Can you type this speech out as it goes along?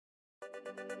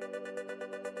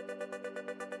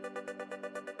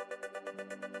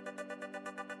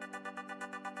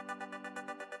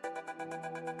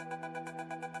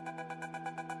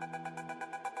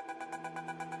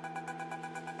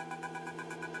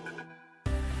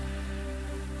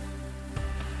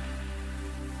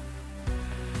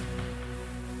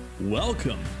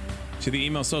Welcome to the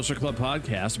Emo Social Club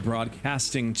podcast,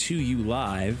 broadcasting to you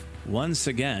live once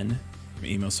again from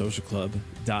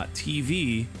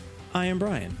emosocialclub.tv. I am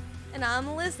Brian. And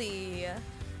I'm Lizzie.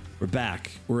 We're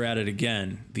back. We're at it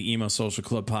again. The Emo Social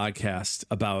Club podcast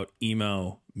about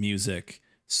emo music,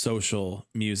 social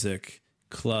music,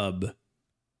 club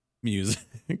music.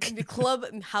 The club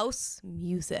house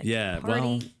music. Yeah,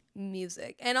 party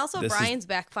music. And also Brian's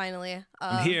back finally.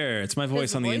 I'm here. It's my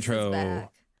voice on the intro.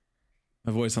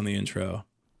 My voice on the intro.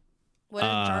 What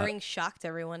a jarring shock to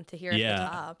everyone to hear at the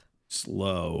top.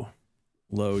 Slow,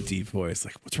 low, deep voice.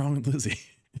 Like, what's wrong with Lizzie?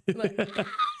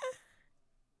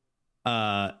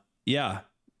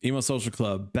 Emo Social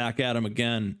Club, back at them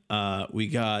again. We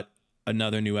got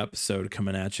another new episode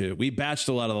coming at you. We batched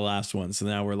a lot of the last ones, so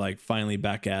now we're like finally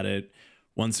back at it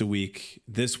once a week.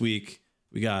 This week,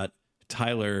 we got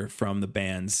Tyler from the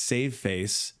band Save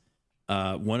Face.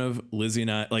 One of Lizzie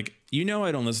and I, like, I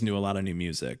don't listen to a lot of new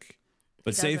music,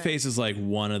 but Save Face is like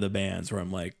one of the bands where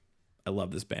I'm like, I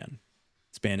love this band.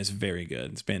 This band is very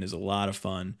good. This band is a lot of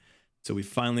fun. So we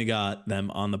finally got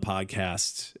them on the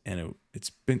podcast, and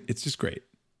it's just great.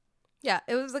 Yeah,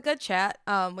 it was a good chat.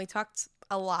 We talked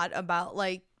a lot about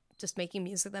like just making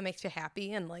music that makes you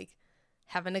happy and like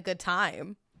having a good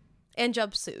time, and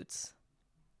jumpsuits.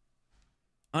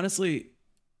 Honestly,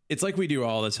 it's like we do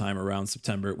all the time around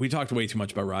September. We talked way too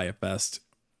much about Riot Fest.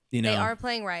 They are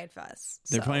playing Riot Fest.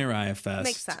 They're playing Riot Fest.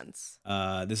 Makes sense.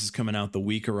 This is coming out the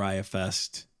week of Riot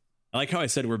Fest. I like how I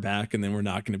said we're back and then we're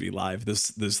not going to be live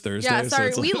this Thursday. Yeah,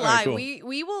 sorry, so we like, live. right, cool.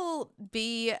 We will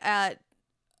be at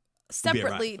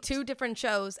separately two different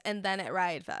shows and then at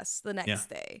Riot Fest the next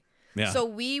day. Yeah.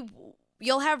 So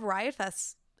you'll have Riot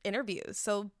Fest interviews.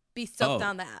 So be stoked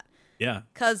on that. Yeah.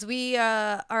 Because we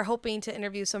are hoping to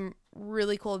interview some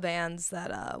really cool bands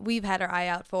that we've had our eye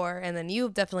out for, and then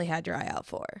you've definitely had your eye out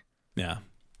for. Yeah.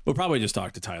 We'll probably just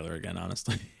talk to Tyler again,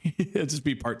 honestly. It'll just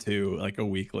be part 2, like a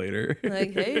week later.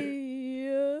 Like, hey.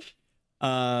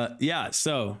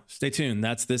 So stay tuned.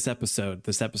 That's this episode.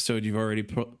 This episode you've already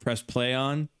pressed play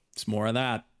on. It's more of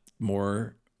that.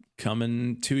 More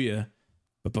coming to you.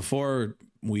 But before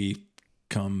we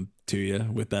come to you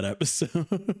with that episode...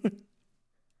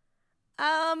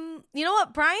 You know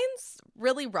what? Brian's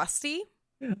really rusty.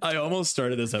 I almost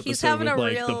started this episode with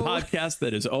like the podcast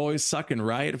that is always sucking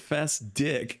Riot Fest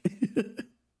dick.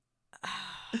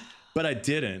 But I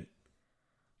didn't.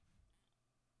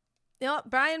 You know what,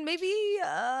 Brian, maybe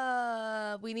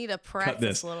we need to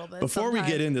practice a little bit. Before we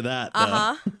get into that,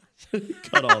 cut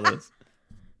all this.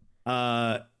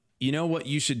 You know what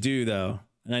you should do, though?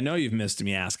 And I know you've missed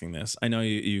me asking this. I know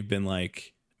you've been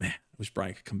like, man, I wish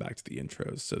Brian could come back to the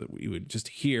intros so that we would just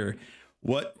hear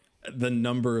what the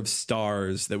number of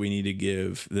stars that we need to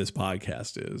give this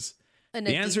podcast is.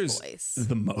 The answer is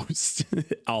the most.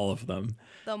 All of them.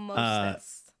 The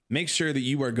most. Make sure that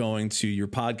you are going to your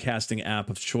podcasting app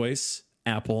of choice,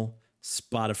 Apple,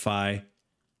 Spotify,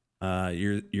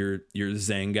 your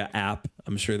Zanga app.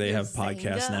 I'm sure they have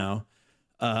podcasts now.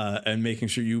 And making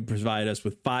sure you provide us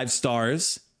with 5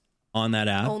 stars on that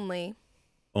app. Only.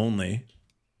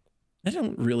 I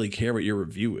don't really care what your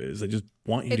review is. I just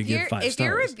want you to give 5 stars. If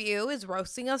your review is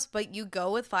roasting us, but you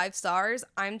go with 5 stars,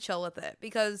 I'm chill with it.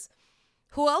 Because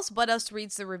who else but us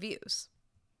reads the reviews?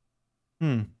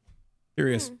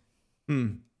 Curious.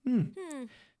 You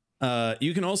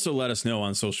can also let us know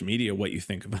on social media what you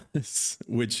think about this,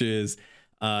 which is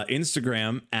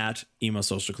Instagram at Emo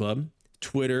Social Club,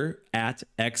 Twitter at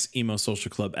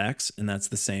 @EmoSocialClubX, and that's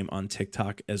the same on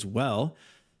TikTok as well.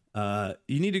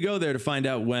 You need to go there to find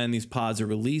out when these pods are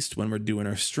released, when we're doing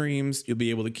our streams. You'll be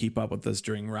able to keep up with us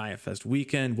during Riot Fest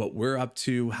weekend, what we're up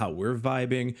to, how we're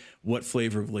vibing, what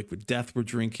flavor of Liquid Death we're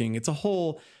drinking. It's a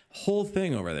whole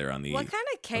thing over there on the what kind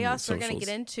of chaos we're going to get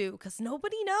into, because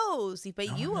nobody knows,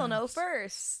 but you will know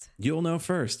first. You'll know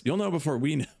first. You'll know before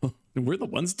we know. We're the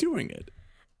ones doing it.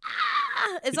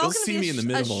 It's all going to be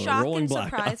a shocking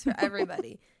surprise for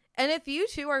everybody. And if you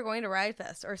two are going to Riot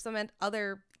Fest or some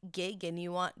other gig and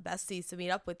you want besties to meet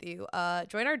up with you,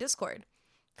 join our Discord,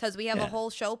 because we have a whole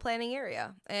show planning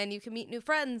area and you can meet new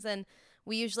friends. And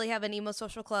we usually have an Emo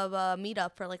Social Club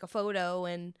meetup for like a photo,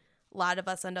 and a lot of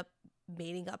us end up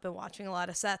meeting up and watching a lot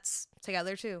of sets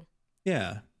together too.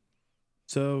 Yeah.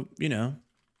 So,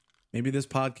 maybe this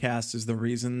podcast is the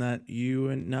reason that you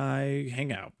and I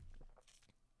hang out.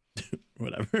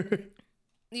 whatever.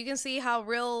 You can see how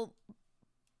real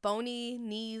bony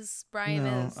knees Brian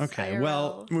is. Okay, IRL.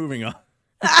 well, moving on.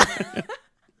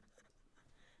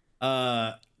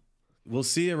 We'll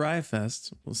see you at Riot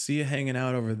Fest. We'll see you hanging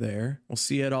out over there. We'll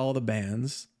see you at all the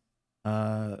bands.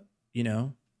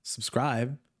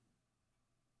 Subscribe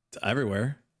to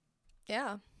everywhere.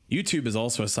 Yeah. YouTube is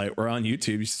also a site. We're on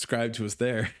YouTube. You subscribe to us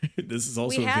there. This is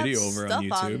also a video over on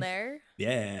YouTube. On there.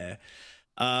 Yeah.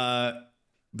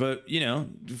 But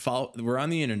follow. We're on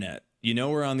the internet.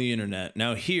 We're on the internet.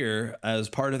 Now here, as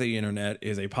part of the internet,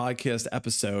 is a podcast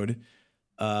episode.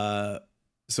 So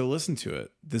listen to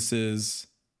it. This is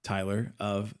Tyler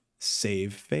of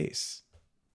Save Face.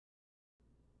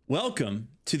 Welcome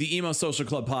to the Emo Social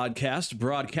Club podcast,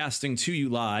 broadcasting to you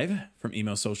live from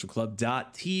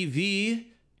emosocialclub.tv.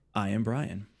 I am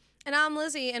Brian. And I'm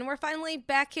Lizzie, and we're finally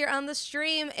back here on the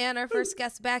stream, and our first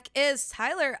guest back is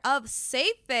Tyler of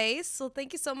Save Face. So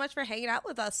thank you so much for hanging out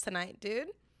with us tonight, dude.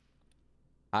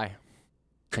 Hi.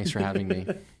 Thanks for having me.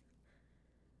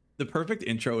 The perfect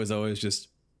intro is always just,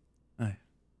 hi.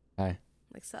 Hi.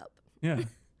 What's up? Yeah.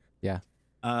 Yeah.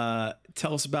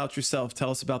 Tell us about yourself.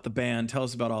 Tell us about the band. Tell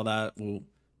us about all that.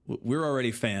 We're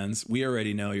already fans. We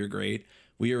already know you're great.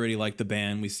 We already like the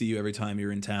band. We see you every time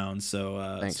you're in town.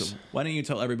 So, Thanks. So why don't you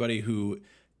tell everybody who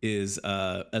is,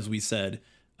 as we said,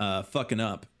 fucking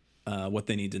up, what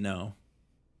they need to know?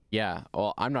 Yeah.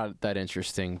 Well, I'm not that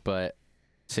interesting, but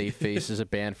Safe Face is a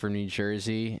band from New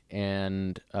Jersey,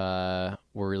 and we're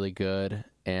really good,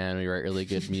 and we write really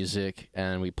good music,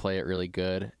 and we play it really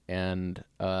good, and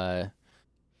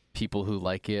people who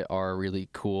like it are really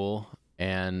cool.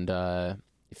 And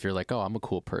if you're like, oh, I'm a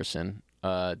cool person,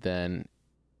 then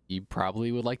you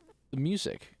probably would like the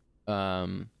music.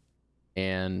 And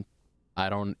I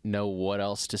don't know what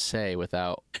else to say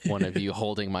without one of you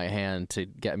holding my hand to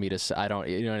get me to say, I don't,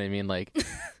 you know what I mean? Like,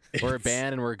 we're a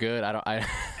band and we're good.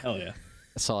 Hell yeah.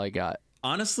 That's all I got.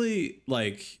 Honestly,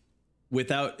 like,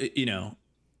 without,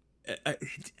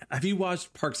 have you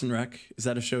watched Parks and Rec? Is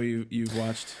that a show you've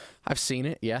watched? I've seen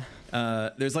it. Yeah.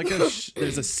 There's like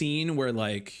there's a scene where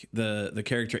like the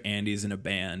character Andy's in a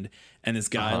band, and this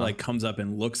guy like comes up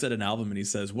and looks at an album and he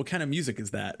says, "What kind of music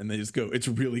is that?" And they just go, "It's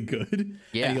really good."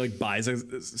 Yeah. And he like buys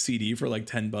a CD for like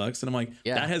 $10, and I'm like,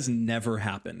 that has never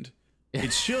happened.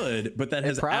 It should, but that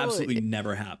has absolutely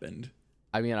never happened.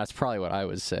 I mean, that's probably what I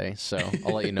would say. So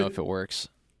I'll let you know if it works.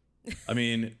 I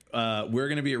mean, we're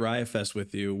going to be at Riot Fest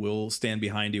with you. We'll stand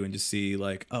behind you and just see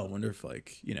like, oh, I wonder if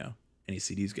like, any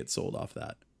CDs get sold off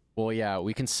that. Well, yeah,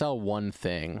 we can sell one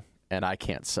thing and I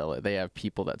can't sell it. They have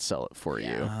people that sell it for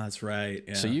you. That's right.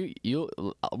 Yeah. So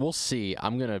we'll see. I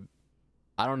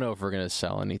don't know if we're going to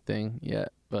sell anything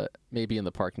yet, but maybe in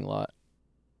the parking lot.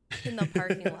 In the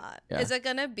parking lot. Yeah. Is it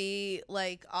gonna be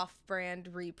like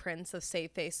off-brand reprints of Safe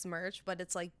Face merch, but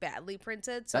it's like badly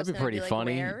printed? So that'd be pretty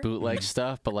funny, rare? Bootleg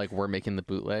stuff, but like we're making the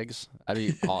bootlegs.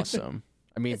 That'd be awesome.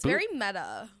 I mean, it's very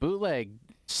meta. Bootleg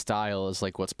style is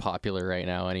like what's popular right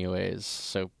now, anyways.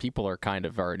 So people are kind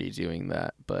of already doing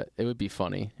that, but it would be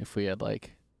funny if we had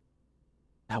like.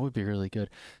 That would be really good.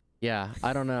 Yeah,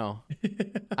 I don't know.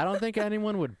 I don't think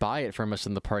anyone would buy it from us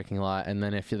in the parking lot, and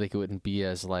then I feel like it wouldn't be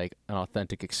as like an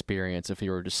authentic experience if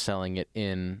you were just selling it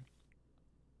in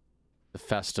the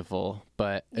festival.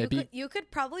 But you could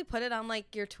probably put it on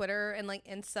like your Twitter and like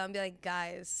Insta and be like,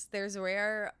 guys, there's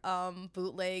rare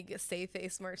bootleg Safe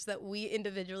Face merch that we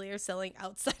individually are selling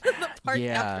outside of the park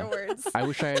afterwards. I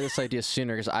wish I had this idea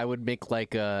sooner, because I would make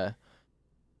like a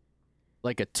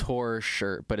tour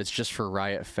shirt, but it's just for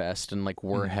Riot Fest, and like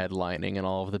we're headlining, and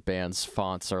all of the band's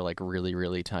fonts are like really,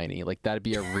 really tiny. Like that'd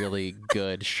be a really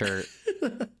good shirt.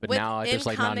 But now there's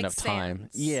like not enough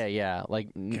time. Yeah.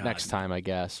 Like next time, I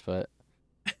guess. But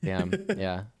damn,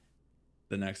 yeah.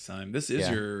 The next time. This is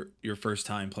your first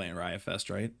time playing Riot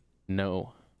Fest, right?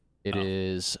 No, it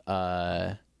is.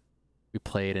 We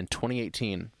played in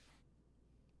 2018,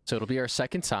 so it'll be our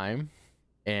second time,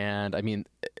 and I mean.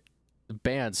 The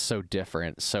band's so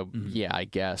different, so yeah, I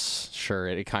guess sure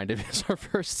it kind of is our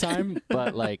first time,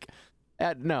 but like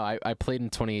no, I played in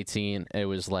 2018. It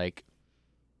was like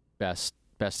best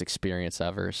experience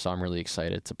ever, so I'm really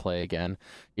excited to play again,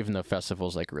 even though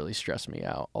festivals like really stress me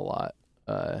out a lot.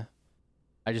 I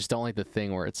just don't like the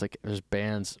thing where it's like there's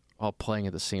bands all playing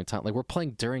at the same time. Like we're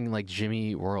playing during like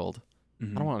Jimmy Eat World. I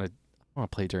don't want to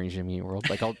play during Jimmy Eat World.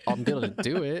 Like I'm gonna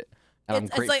do it.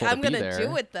 It's like I'm gonna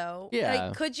do it though. Yeah.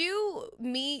 Like, could you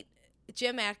meet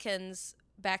Jim Atkins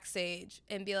backstage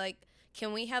and be like,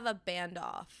 "Can we have a band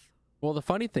off?" Well, the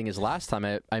funny thing is, last time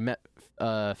I met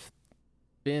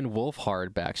Finn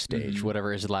Wolfhard backstage,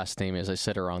 whatever his last name is. I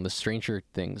said it wrong. The Stranger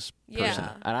Things person.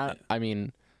 Yeah. And I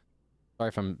mean, sorry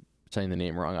if I'm saying the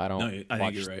name wrong. I don't I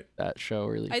watch think you're right. that show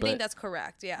really. I think that's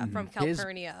correct. Yeah, from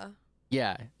Calpurnia.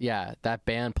 Yeah, that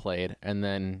band played, and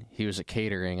then he was at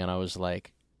catering, and I was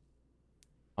like,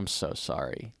 I'm so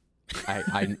sorry.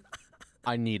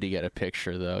 I need to get a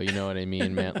picture though. You know what I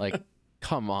mean, man? Like,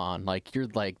 come on,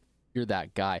 you're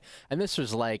that guy. And this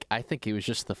was I think it was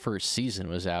just the first season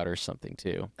was out or something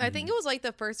too. I think it was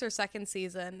the first or second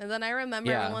season. And then I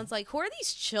remember everyone's like, who are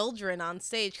these children on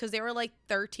stage? Because they were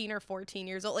 13 or 14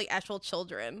 years old, actual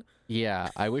children. Yeah,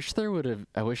 I wish there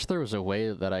was a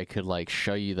way that I could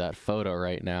show you that photo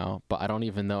right now, but I don't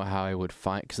even know how I would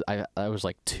find, because I was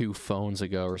 2 phones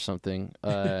ago or something.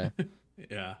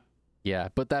 Yeah,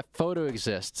 but that photo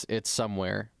exists. It's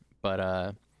somewhere.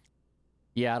 But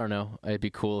yeah, I don't know. It'd be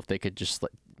cool if they could just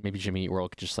maybe Jimmy Eat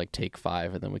World could just take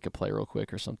 5 and then we could play real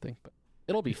quick or something. But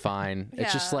it'll be fine. Yeah.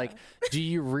 It's just do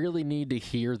you really need to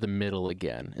hear the middle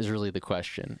again is really the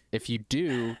question. If you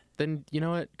do, then you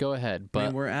know what? Go ahead. But I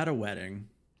mean, we're at a wedding.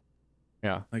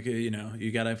 Yeah.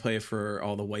 You got to play for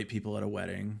all the white people at a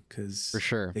wedding because for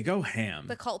sure they go ham.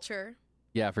 The culture.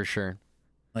 Yeah, for sure.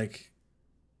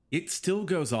 It still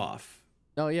goes off.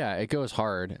 Oh yeah, it goes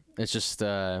hard. It's just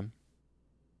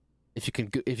if you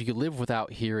can live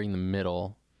without hearing the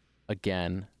middle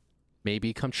again,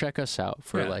 maybe come check us out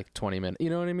for 20 minutes. You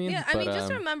know what I mean? Yeah, I mean,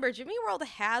 just remember, Jimmy World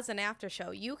has an after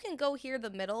show. You can go hear the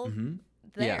middle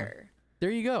there. Yeah.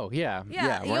 There you go. Yeah.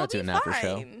 We're not doing an after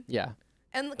show. Yeah.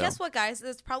 And guess what, guys?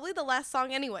 It's probably the last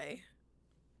song anyway.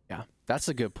 Yeah, that's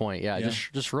a good point. Yeah.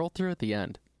 Just roll through at the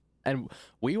end, and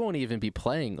we won't even be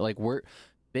playing. They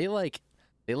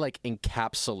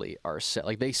encapsulate our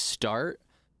set. They start,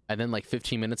 and then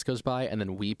 15 minutes goes by, and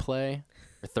then we play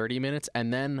for 30 minutes,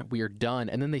 and then we are done,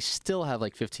 and then they still have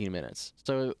 15 minutes.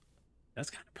 So that's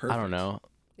kind of perfect. I don't know.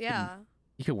 Yeah.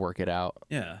 You could work it out.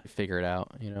 Yeah. Figure it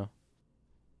out,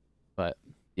 But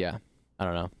yeah, I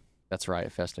don't know. That's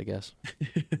Riot Fest, I guess.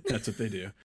 That's what they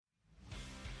do.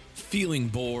 Feeling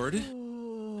bored?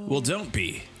 Well, don't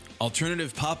be.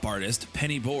 Alternative pop artist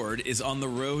Penny Board is on the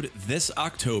road this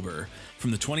October. From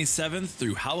the 27th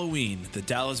through Halloween, the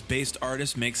Dallas-based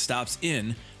artist makes stops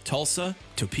in Tulsa,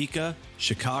 Topeka,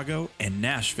 Chicago, and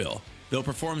Nashville. They'll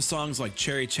perform songs like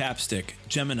Cherry Chapstick,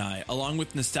 Gemini, along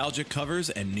with nostalgic covers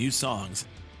and new songs.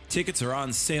 Tickets are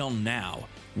on sale now.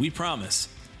 We promise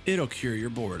it'll cure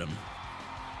your boredom.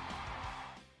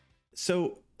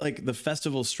 So, the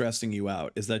festival stressing you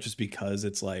out, is that just because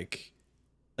it's I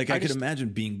could imagine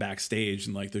being backstage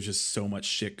and there's just so much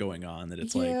shit going on that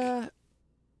it's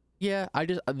Yeah,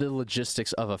 the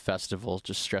logistics of a festival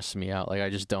just stress me out. I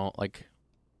just don't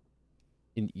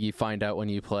you find out when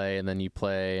you play, and then you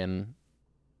play, and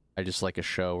I just like a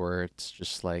show where it's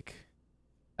just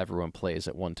everyone plays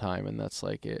at one time, and that's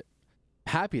it.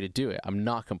 Happy to do it. I'm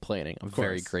not complaining. I'm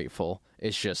very grateful.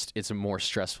 It's just it's more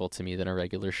stressful to me than a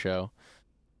regular show,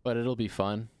 but it'll be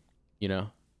fun,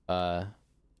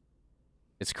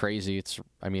 It's crazy. It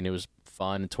was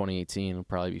fun in 2018. It'll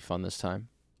probably be fun this time.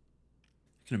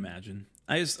 I can imagine.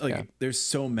 I just there's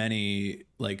so many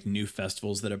new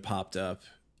festivals that have popped up,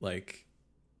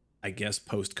 I guess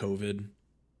post-COVID,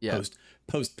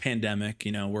 post-pandemic,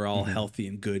 we're all healthy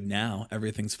and good now.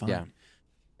 Everything's fine.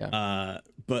 Yeah.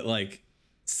 But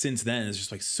since then, it's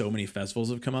just so many festivals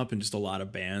have come up, and just a lot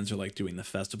of bands are doing the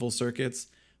festival circuits.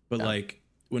 But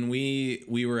when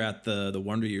we were at the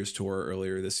Wonder Years tour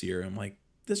earlier this year, I'm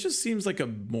this just seems like a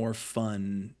more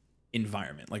fun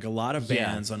environment. A lot of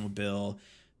bands on a bill,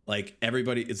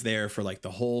 everybody is there for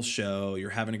the whole show.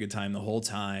 You're having a good time the whole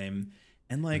time.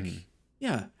 And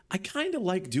I kind of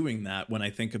like doing that when I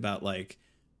think about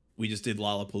we just did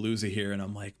Lollapalooza here, and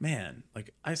I'm man,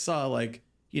 I saw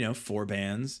 4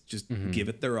 bands just give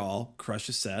it their all, crush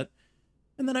a set,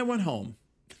 and then I went home.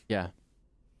 Yeah.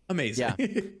 Amazing.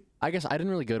 Yeah. I guess I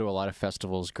didn't really go to a lot of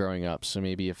festivals growing up, so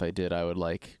maybe if I did, I would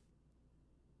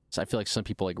so I feel some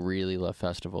people really love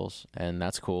festivals, and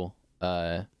that's cool.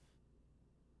 Maybe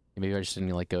I just didn't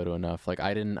go to enough.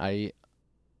 I didn't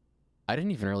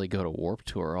even really go to Warped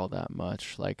Tour all that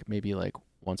much. Maybe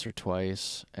once or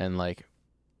twice. And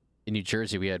in New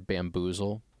Jersey we had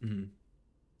Bamboozle. Mm-hmm.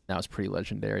 That was pretty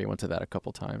legendary. I went to that a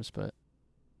couple times, but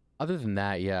other than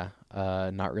that,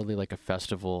 not really a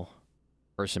festival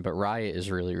person. But Riot is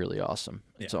really, really awesome.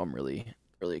 Yeah. So I'm really,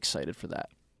 really excited for that.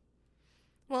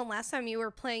 Well, last time you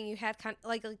were playing, you had kind of,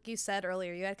 like you said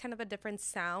earlier, you had kind of a different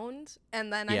sound.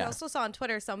 And then I also saw on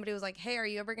Twitter, somebody was like, hey, are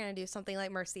you ever going to do something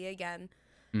like Mercy again?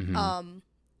 Mm-hmm.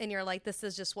 And you're like, this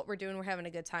is just what we're doing. We're having a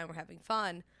good time. We're having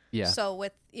fun. Yeah. So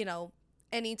with,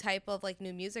 any type of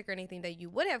new music or anything that you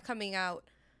would have coming out,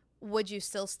 would you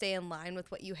still stay in line with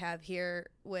what you have here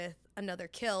with Another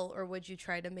Kill? Or would you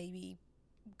try to maybe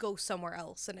go somewhere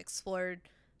else and explore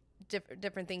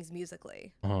different things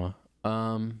musically? I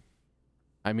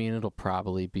mean, it'll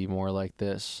probably be more like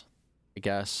this, I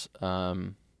guess. I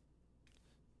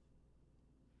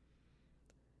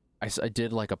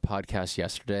did like a podcast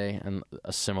yesterday, and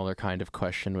a similar kind of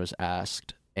question was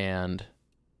asked, and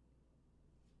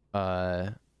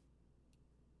the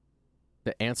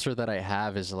answer that I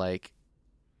have is like,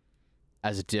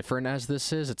 as different as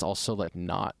this is, it's also like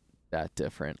not that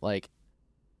different. Like,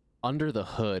 under the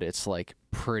hood, it's like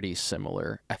pretty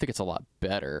similar. I think it's a lot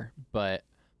better, but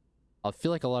I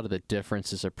feel like a lot of the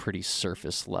differences are pretty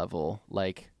surface level.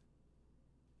 Like,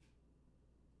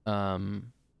 for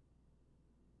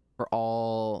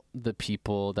all the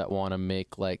people that want to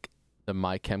make like the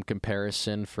MyChem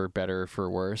comparison, for better or for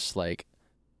worse, like,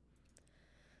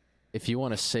 if you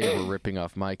want to say we're ripping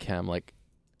off MyChem, like,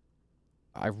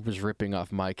 I was ripping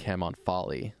off MyChem on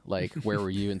Folly. Like, where were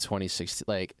you in 2016?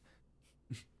 Like,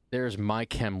 there's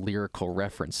MyChem lyrical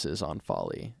references on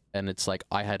Folly, and it's like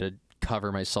I had to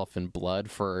cover myself in blood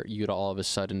for you to all of a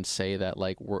sudden say that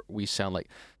like we sound like,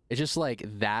 it's just like,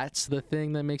 that's the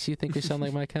thing that makes you think we sound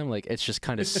like MyChem. Like, it's just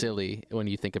kind of silly when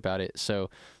you think about it. So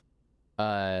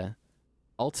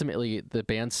ultimately the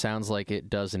band sounds like it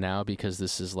does now because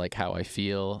this is like how I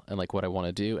feel and like what I want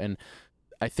to do. And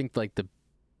I think like the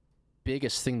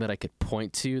biggest thing that I could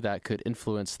point to that could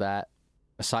influence that,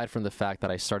 aside from the fact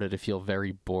that I started to feel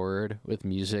very bored with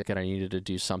music and I needed to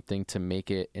do something to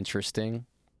make it interesting,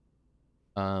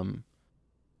 and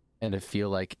to feel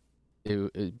like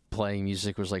playing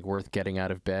music was like worth getting out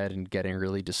of bed and getting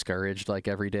really discouraged like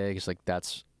every day, because like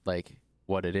that's like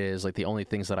what it is. Like, the only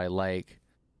things that I like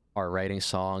are writing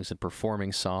songs and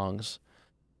performing songs.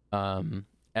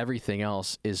 Everything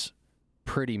else is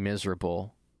pretty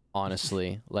miserable,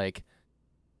 honestly. Like,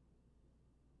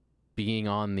 being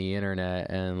on the internet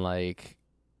and like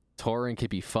touring could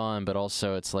be fun, but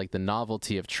also it's like the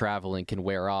novelty of traveling can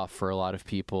wear off for a lot of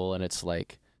people, and it's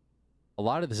like a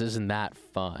lot of this isn't that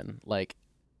fun. Like,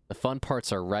 the fun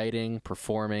parts are writing,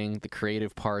 performing, the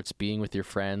creative parts, being with your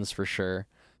friends, for sure.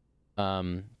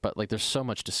 But like, there's so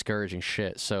much discouraging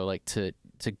shit. So like, to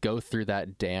go through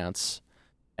that dance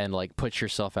and like put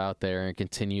yourself out there and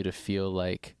continue to feel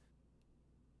like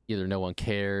either no one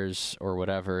cares or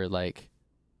whatever, like,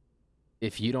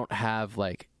 if you don't have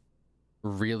like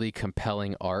really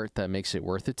compelling art that makes it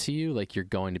worth it to you, like, you're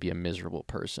going to be a miserable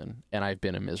person. And I've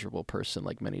been a miserable person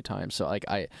like many times. So like,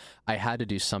 I had to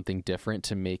do something different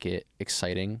to make it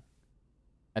exciting,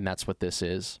 and that's what this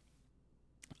is.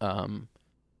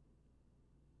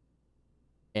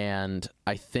 And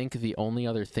I think the only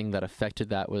other thing that affected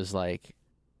that was like,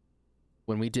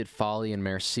 when we did Folly and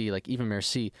Merci, like, even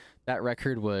Merci, that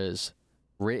record was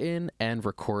written and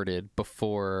recorded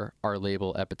before our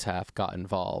label Epitaph got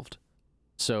involved.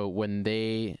 So when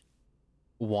they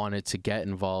wanted to get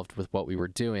involved with what we were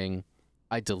doing,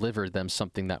 I delivered them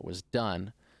something that was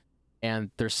done.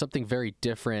 And there's something very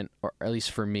different, or at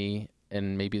least for me,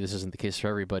 and maybe this isn't the case for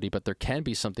everybody, but there can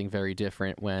be something very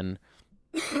different when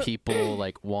people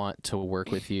like want to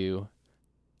work with you.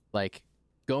 Like,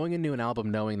 going into an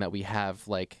album knowing that we have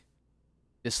like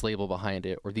this label behind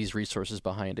it or these resources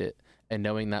behind it, and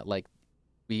knowing that like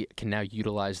we can now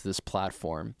utilize this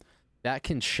platform, that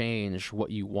can change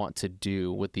what you want to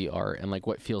do with the art and like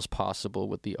what feels possible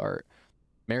with the art.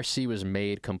 Merci was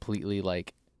made completely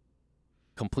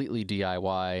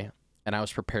DIY, and I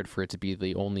was prepared for it to be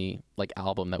the only like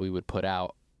album that we would put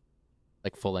out,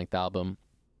 like full-length album,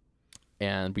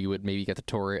 and we would maybe get to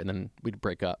tour it and then we'd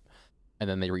break up, and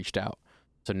then they reached out.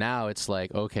 So now it's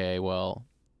like, okay, well,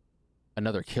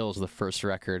 Another Kill is the first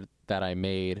record that I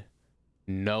made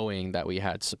knowing that we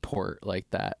had support like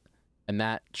that. And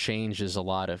that changes a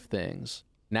lot of things.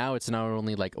 Now it's not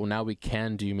only like, oh, now we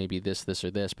can do maybe this,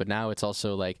 or this, but now it's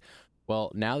also like,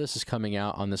 well, now this is coming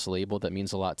out on this label that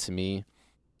means a lot to me,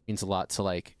 means a lot to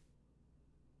like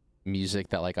music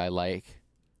that like I like.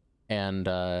 And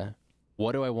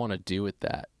what do I want to do with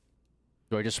that?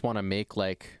 Do I just want to make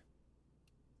like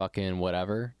fucking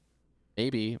whatever?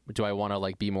 Maybe. Do I want to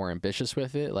like be more ambitious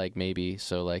with it? Like, maybe.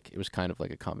 So like, it was kind of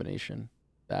like a combination.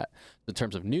 That in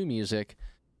terms of new music,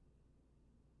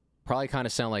 probably kind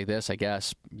of sound like this, I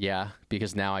guess. Yeah,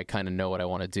 because now I kind of know what I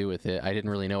want to do with it. I didn't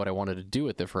really know what I wanted to do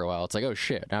with it for a while. It's like, oh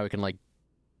shit, now we can like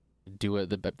do it.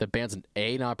 The band's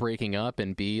A, not breaking up,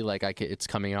 and B, like it's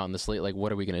coming out on this late. Like,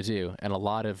 what are we gonna do? And a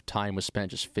lot of time was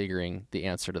spent just figuring the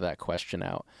answer to that question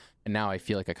out. And now I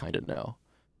feel like I kind of know,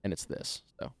 and it's this.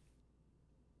 So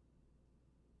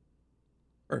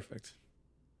perfect.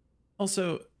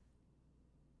 Also,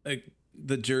 like,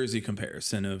 the Jersey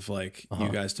comparison of like you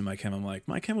guys to MyChem, I'm like,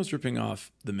 MyChem was ripping off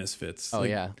the Misfits. Oh, like,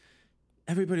 yeah.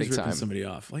 everybody's ripping somebody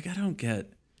off. Like, I don't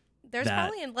get. There's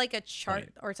probably like a chart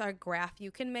or a graph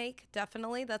you can make,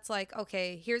 definitely, that's like,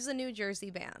 okay, here's the New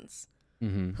Jersey bands.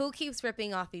 Mm-hmm. Who keeps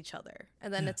ripping off each other?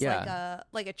 And then it's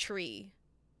like a tree.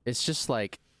 It's just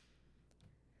like,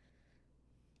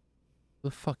 who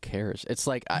the fuck cares? It's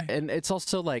like, and it's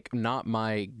also like not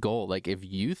my goal. Like, if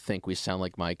you think we sound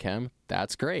like My Chem,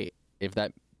 that's great. If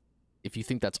you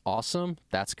think that's awesome,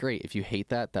 that's great. If you hate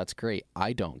that, that's great.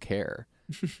 I don't care.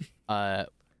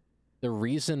 The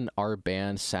reason our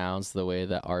band sounds the way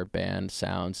that our band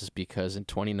sounds is because in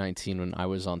 2019, when I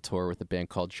was on tour with a band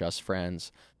called Just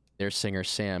Friends, their singer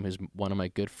Sam, who's one of my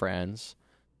good friends,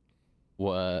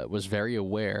 was very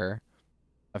aware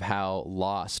of how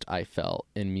lost I felt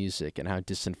in music and how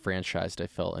disenfranchised I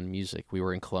felt in music. We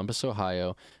were in Columbus,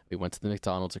 Ohio. We went to the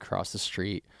McDonald's across the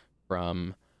street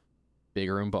from Big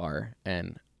Room Bar,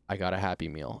 and I got a Happy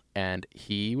Meal. And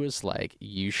he was like,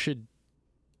 you should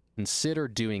consider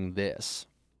doing this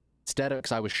instead of,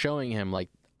 because I was showing him like,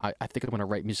 I think I'm going to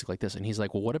write music like this. And he's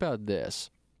like, well, what about this?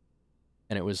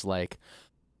 And it was like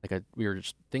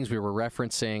things we were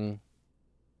referencing.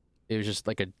 It was just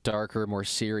like a darker, more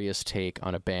serious take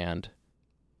on a band.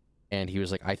 And he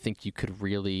was like, I think you could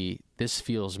really, this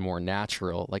feels more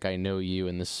natural. Like, I know you,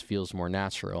 and this feels more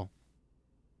natural.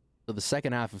 So the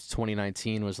second half of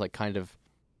 2019 was like kind of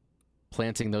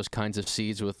planting those kinds of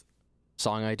seeds with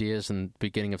song ideas, and the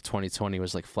beginning of 2020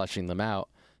 was like fleshing them out.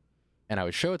 And I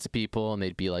would show it to people, and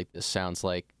they'd be like, this sounds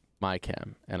like My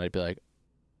Chem. And I'd be like,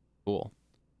 cool.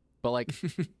 But like,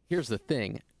 here's the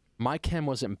thing. My Chem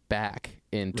wasn't back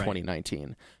in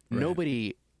 2019.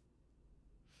 Right.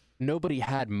 Nobody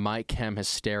had My Chem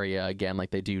hysteria again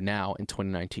like they do now in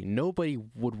 2019. Nobody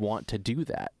would want to do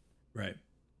that. Right.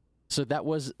 So that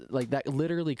was like, that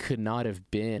literally could not have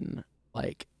been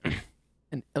like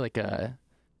an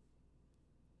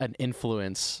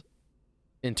influence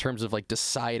in terms of like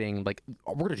deciding like,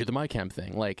 oh, we're gonna do the My Chem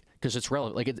thing, like, because it's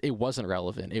relevant. Like, it wasn't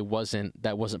relevant.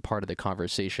 That wasn't part of the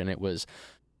conversation. It was,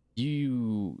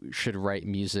 you should write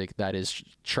music that is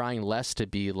trying less to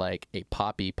be like a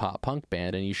poppy pop punk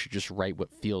band, and you should just write what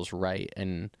feels right,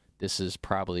 and this is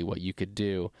probably what you could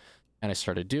do. And I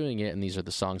started doing it, and these are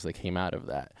the songs that came out of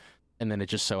that. And then it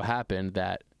just so happened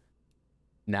that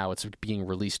now it's being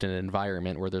released in an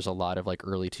environment where there's a lot of like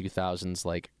early 2000s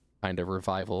like kind of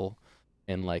revival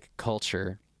and like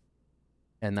culture,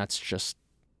 and that's just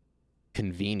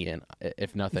convenient,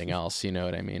 if nothing else. You know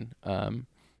what I mean?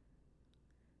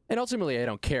 And ultimately, I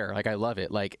don't care. Like, I love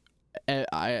it. Like,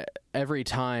 every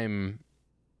time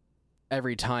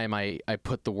I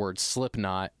put the word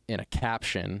Slipknot in a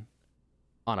caption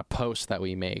on a post that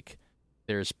we make,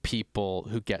 there's people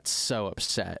who get so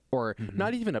upset, or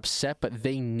not even upset, but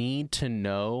they need to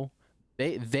know.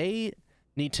 They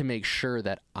need to make sure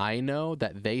that I know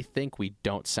that they think we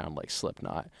don't sound like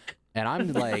Slipknot. And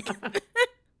I'm like,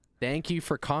 thank you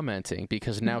for commenting,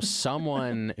 because now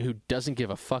someone who doesn't give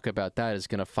a fuck about that is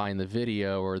going to find the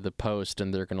video or the post,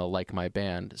 and they're going to like my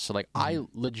band. So like, I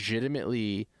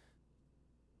legitimately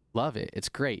love it. It's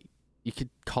great. You could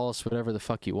call us whatever the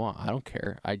fuck you want. I don't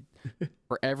care.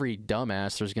 For every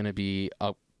dumbass, there's going to be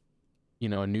a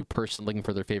new person looking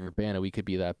for their favorite band, and we could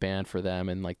be that band for them.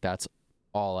 And like, that's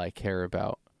all I care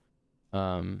about.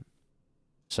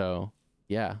 So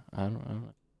yeah, I don't know.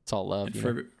 It's all love.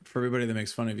 For everybody that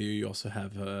makes fun of you, you also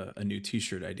have a new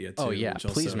T-shirt idea too. Oh yeah,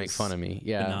 please make fun of me.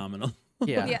 Yeah, phenomenal.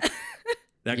 Yeah. Yeah.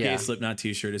 That gay Slipknot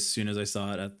T-shirt, as soon as I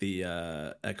saw it at the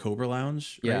at Cobra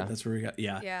Lounge, right? Yeah. That's where we got.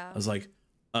 Yeah. I was like,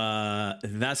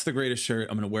 that's the greatest shirt.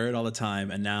 I'm gonna wear it all the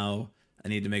time. And now I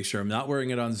need to make sure I'm not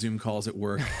wearing it on Zoom calls at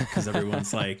work, because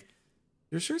everyone's like,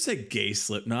 your shirt say gay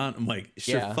Slipknot? I'm like,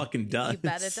 sure fucking does. You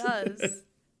bet it does.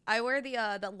 I wear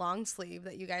the long sleeve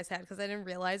that you guys had because I didn't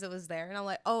realize it was there, and I'm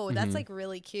like, oh, that's like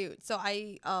really cute. So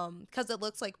I because it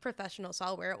looks like professional, so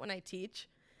I'll wear it when I teach.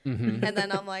 And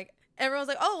then I'm like, everyone's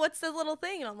like, oh, what's this little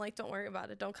thing? And I'm like, don't worry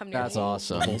about it. Don't come near me. That's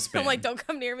awesome. I'm like, don't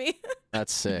come near me.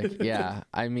 That's sick. Yeah.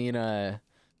 I mean,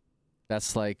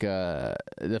 that's like,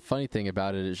 the funny thing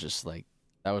about it is just like,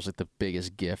 that was like the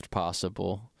biggest gift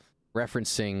possible.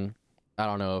 Referencing, I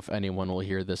don't know if anyone will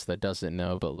hear this that doesn't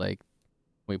know, but like,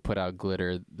 when we put out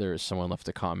Glitter, there was someone left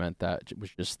a comment that was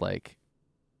just like,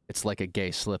 it's like a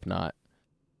gay Slipknot.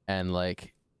 And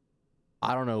like,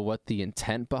 I don't know what the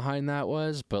intent behind that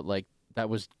was, but like, that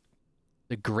was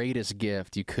the greatest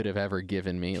gift you could have ever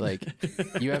given me. Like,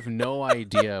 you have no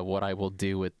idea what I will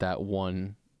do with that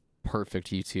one perfect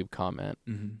YouTube comment.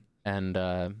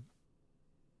 And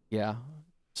yeah,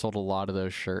 sold a lot of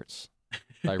those shirts.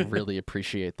 I really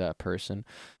appreciate that person.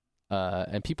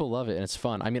 And people love it, and it's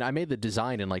fun. I mean, I made the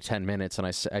design in like 10 minutes, and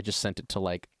I just sent it to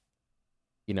like,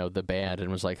 the band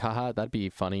and was like, haha, that'd be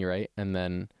funny, right? And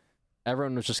then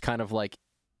everyone was just kind of like,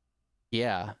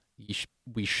 yeah,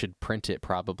 we should print it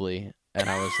probably. And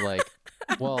I was like,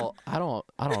 well, I don't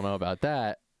know about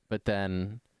that. But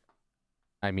then,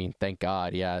 I mean, thank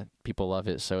God, yeah, people love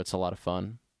it, so it's a lot of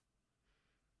fun.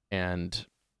 And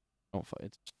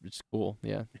it's cool,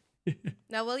 yeah.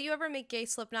 Now, will you ever make gay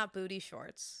Slipknot booty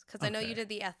shorts? Because I know you did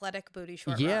the athletic booty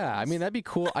short. Yeah, runs. I mean, that'd be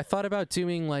cool. I thought about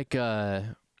doing like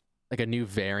a new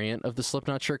variant of the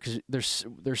Slipknot shirt, because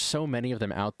there's so many of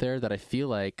them out there that I feel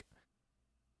like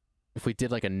if we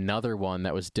did like another one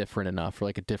that was different enough, or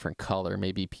like a different color,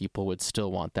 maybe people would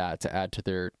still want that to add to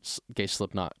their gay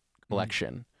Slipknot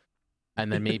collection.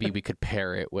 And then maybe we could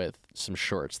pair it with some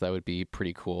shorts. That would be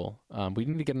pretty cool. We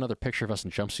need to get another picture of us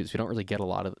in jumpsuits. We don't really get a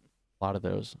lot of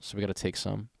those, so we got to take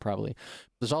some probably.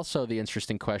 There's also the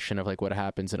interesting question of like what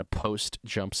happens in a post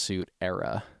jumpsuit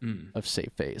era of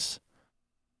Safe Face,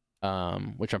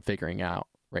 which I'm figuring out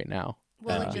right now.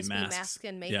 Will it just be masks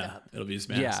and makeup? Yeah, it'll be just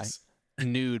masks. Yeah,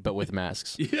 nude but with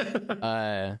masks.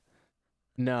 Yeah.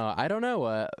 No, I don't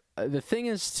know. The thing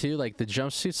is too, like the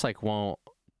jumpsuits like won't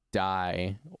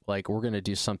die. Like we're gonna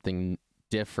do something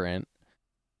different,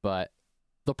 but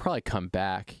they'll probably come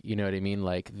back. You know what I mean?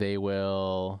 Like they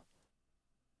will.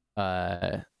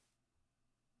 Like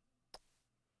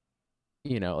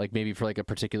maybe for like a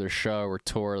particular show or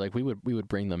tour, like we would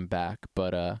bring them back,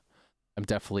 but I'm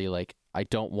definitely like, I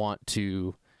don't want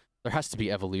to. There has to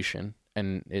be evolution,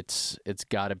 and it's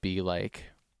got to be like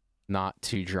not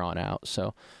too drawn out.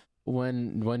 So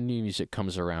when new music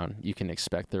comes around, you can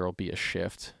expect there will be a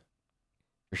shift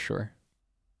for sure.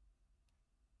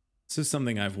 This is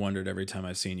something I've wondered every time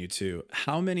I've seen you too.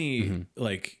 How many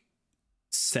like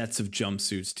sets of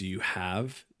jumpsuits do you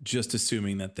have, just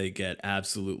assuming that they get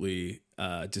absolutely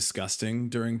disgusting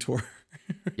during tour?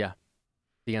 Yeah,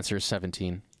 the answer is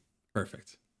 17.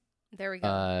 Perfect. There we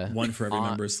go. One for every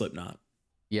member of Slipknot.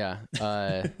 Yeah.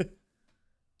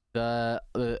 The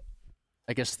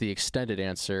I guess the extended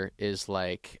answer is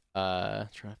like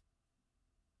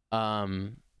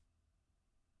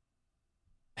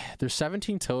there's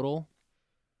 17 total,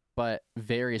 but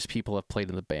various people have played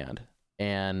in the band,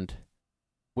 and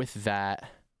with that,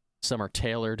 some are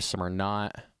tailored, some are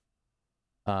not.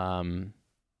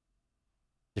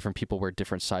 Different people wear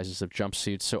different sizes of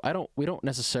jumpsuits, so we don't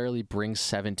necessarily bring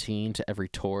 17 to every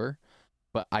tour,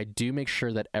 but I do make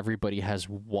sure that everybody has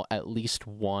at least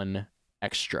one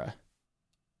extra.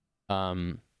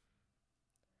 Some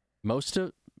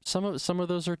of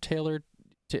those are tailored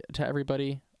to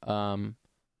everybody, but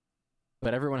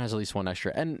everyone has at least one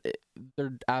extra, and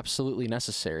they're absolutely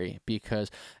necessary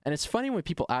and it's funny when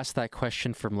people ask that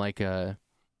question from like a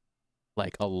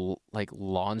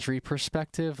laundry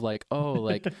perspective, like, oh,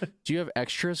 like, do you have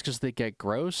extras because they get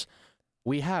gross?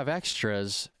 We have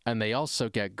extras and they also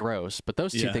get gross, but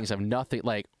those two things have nothing,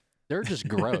 like, they're just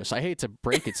gross. I hate to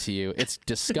break it to you, it's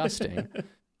disgusting.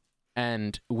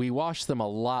 And we wash them a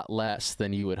lot less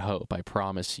than you would hope, I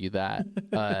promise you that.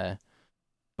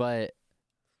 But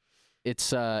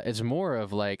it's more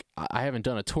of like, I haven't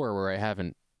done a tour where I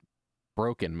haven't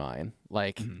broken mine,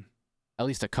 like at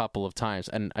least a couple of times.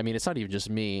 And I mean, it's not even just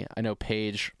me. I know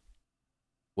Paige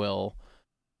will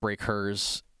break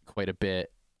hers quite a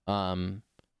bit.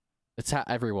 It's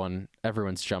everyone's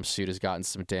jumpsuit has gotten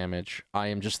some damage. I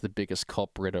am just the biggest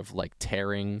culprit of like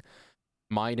tearing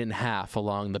mine in half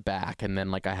along the back, and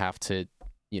then like I have to,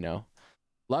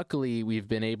 luckily we've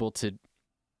been able to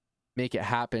make it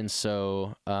happen.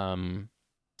 So, I've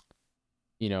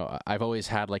always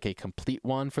had like a complete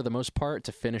one for the most part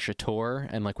to finish a tour,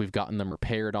 and like we've gotten them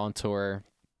repaired on tour.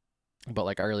 But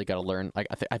like I really got to learn. Like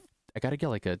I got to get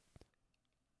like a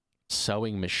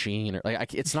sewing machine, or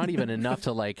like it's not even enough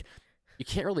to like. You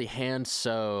can't really hand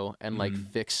sew and like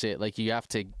fix it. Like you have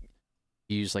to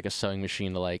use like a sewing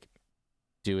machine to like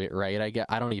do it right.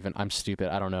 I'm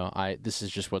stupid. I don't know. This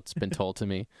is just what's been told to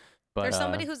me. But there's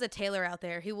somebody who's a tailor out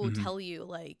there who will tell you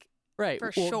like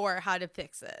sure how to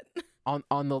fix it. On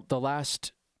the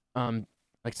last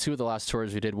like two of the last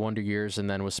tours we did, Wonder Years and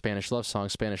then with Spanish Love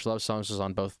Songs. Spanish Love Songs was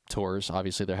on both tours,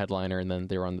 obviously their headliner, and then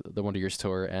they were on the Wonder Years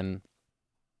tour, and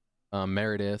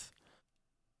Meredith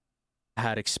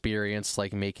had experience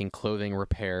like making clothing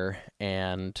repair,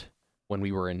 and when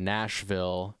we were in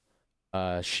Nashville,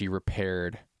 she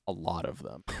repaired a lot of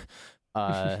them.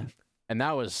 And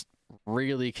that was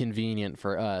really convenient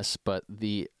for us, but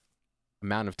the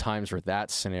amount of times where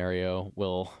that scenario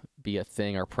will be a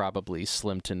thing are probably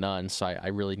slim to none, so I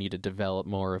really need to develop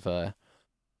more of a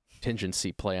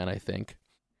contingency plan, I think.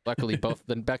 Luckily, both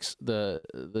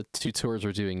the two tours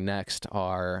we're doing next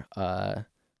are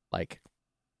like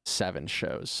 7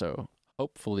 shows, so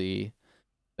hopefully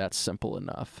that's simple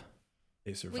enough.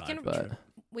 They survived.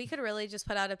 We could really just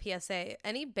put out a PSA.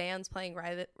 Any bands playing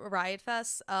Riot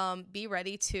Fest, be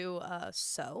ready to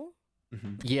sew.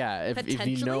 Mm-hmm. Yeah, if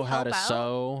you know how to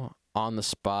sew on the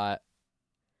spot,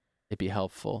 it'd be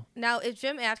helpful. Now, if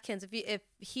Jim Atkins, if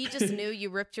he just knew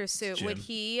you ripped your suit, would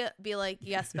he be like,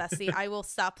 "Yes, Bessie, I will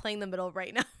stop playing the middle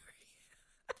right now"?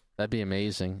 That'd be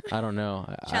amazing. I don't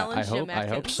know. Challenge Jim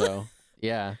Atkins. I hope so.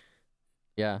 Yeah.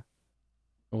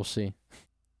 We'll see.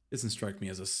 Doesn't strike me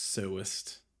as a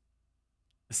sewist.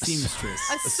 A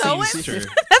seamstress. A sewist?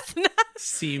 That's not...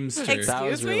 Seamster. That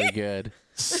was really good.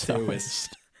 Sewist.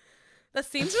 That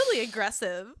seems really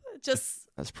aggressive.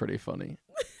 That's pretty funny.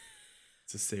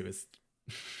 It's a sewist.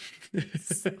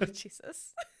 Oh,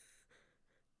 Jesus.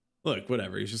 Look,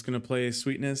 whatever. He's just gonna play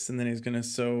Sweetness, and then he's gonna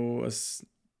sew a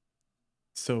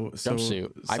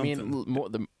jumpsuit. I mean,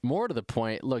 more to the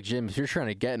point. Look, Jim, if you're trying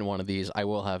to get in one of these, I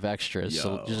will have extras.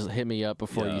 So just hit me up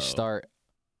before you start.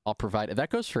 I'll provide it. That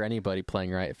goes for anybody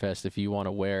playing Riot Fest. If you want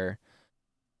to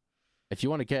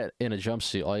get in a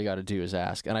jumpsuit, all you got to do is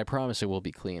ask, and I promise it will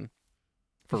be clean.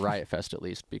 For Riot Fest, at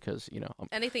least, because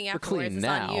anything afterwards is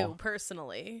on you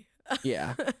personally.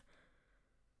 Yeah,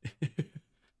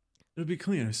 it'll be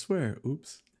clean. I swear.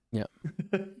 Oops. Yeah.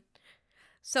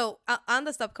 So on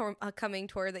this upcoming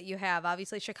tour that you have,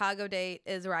 obviously Chicago date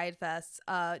is Riot Fest.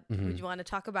 Would you want to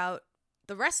talk about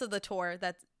the rest of the tour?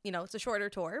 That's it's a shorter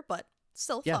tour, but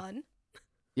still fun.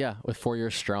 Yeah, with 4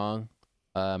 Years Strong,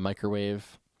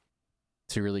 Microwave,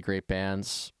 2 really great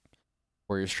bands.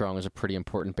 4 Years Strong was a pretty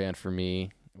important band for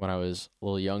me when I was a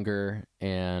little younger,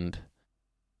 and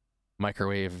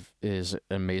Microwave is an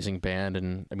amazing band.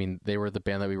 And I mean, they were the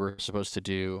band that we were supposed to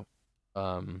do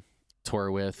tour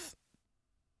with.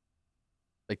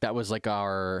 Like that was like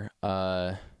our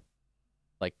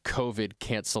like COVID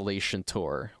cancellation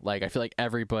tour. Like I feel like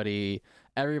everybody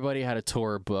had a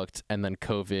tour booked, and then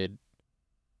COVID,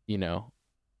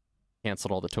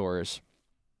 canceled all the tours.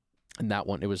 And that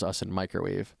one, it was us and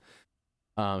Microwave.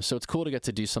 So it's cool to get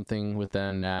to do something with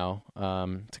them now,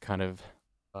 to kind of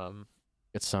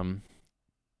get some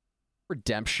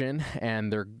redemption.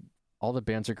 And all the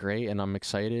bands are great, and I'm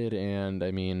excited. And I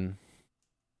mean,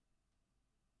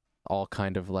 all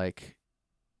kind of like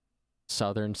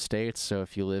southern states. So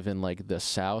if you live in like the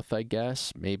South, I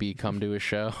guess maybe come to a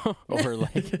show. Or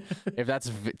like if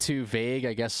that's too vague,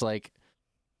 I guess like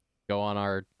go on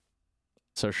our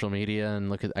social media and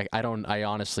look at. I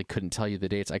honestly couldn't tell you the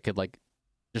dates. I could like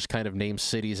just kind of name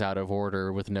cities out of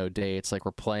order with no dates. Like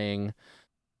we're playing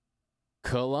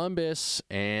Columbus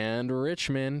and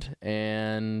Richmond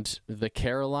and the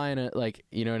Carolina, like,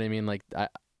 you know what I mean? Like I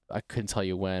couldn't tell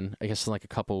you when. I guess in like a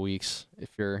couple weeks if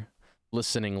you're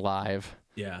listening live.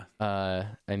 Yeah.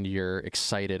 And you're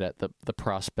excited at the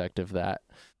prospect of that.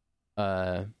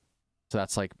 So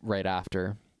that's like right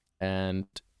after. And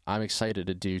I'm excited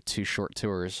to do 2 short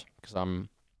tours because I'm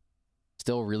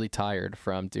still really tired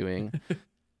from doing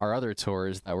our other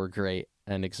tours that were great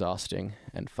and exhausting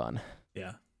and fun.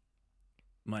 Yeah.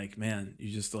 Mike, man, you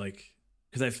just like,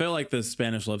 because I felt like the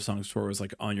Spanish Love Songs tour was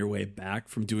like on your way back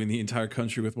from doing the entire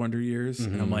country with Wonder Years.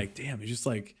 Mm-hmm. And I'm like, damn, you're just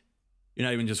like, you're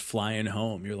not even just flying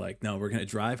home. You're like, no, we're going to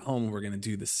drive home and we're going to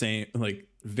do the same like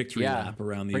victory lap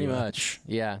around the pretty US. Much.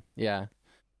 Yeah. Yeah.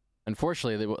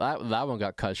 Unfortunately, that one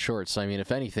got cut short. So, I mean,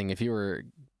 if anything, if you were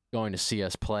going to see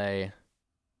us play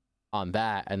on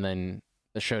that and then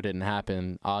the show didn't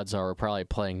happen, odds are we're probably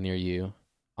playing near you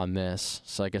on this.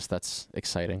 So I guess that's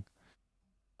exciting.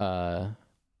 But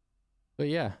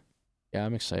yeah,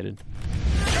 I'm excited.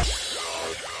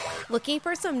 Looking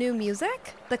for some new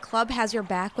music? The club has your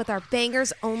back with our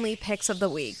bangers only picks of the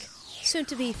week. Soon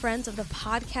to be friends of the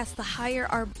podcast The Hire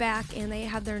are back, and they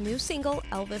have their new single,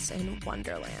 Elvis in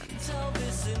Wonderland.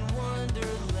 Elvis in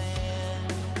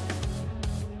Wonderland.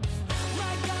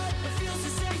 My God, it feels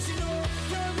sensational.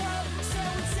 Your love so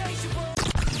insatiable.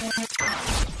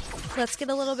 Let's get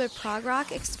a little bit prog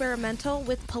rock experimental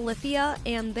with Polyphia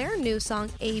and their new song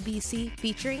ABC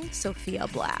featuring Sophia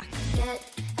Black.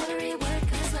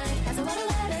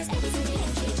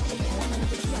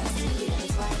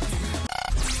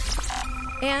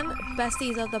 And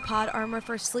besties of the pod, Armor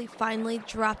for Sleep, finally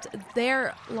dropped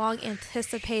their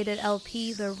long-anticipated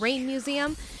LP, The Rain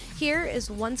Museum. Here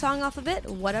is one song off of it,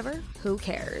 Whatever, Who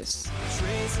Cares?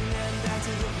 Tracing them back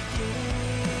to the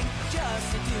beginning,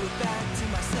 just to do it back to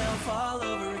myself all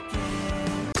over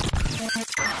again.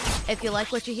 If you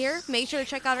like what you hear, make sure to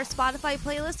check out our Spotify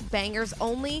playlist, Bangers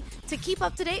Only, to keep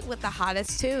up to date with the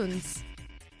hottest tunes.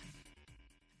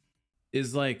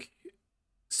 Is like...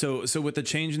 So with the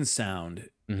change in sound,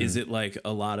 is it like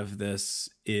a lot of this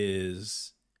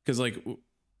is because like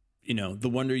you know, the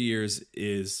Wonder Years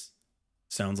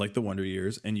sounds like the Wonder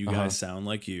Years, and you guys sound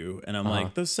like you. And I'm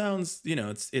like, those sounds, you know,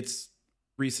 it's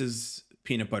Reese's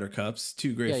peanut butter cups,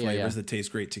 two great flavors that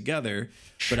taste great together,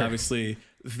 but obviously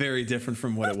very different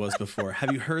from what it was before.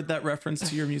 Have you heard that reference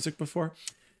to your music before?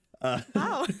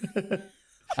 Wow.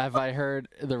 Have I heard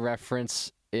the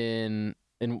reference in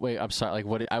wait, I'm sorry, like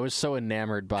what I was so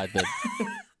enamored by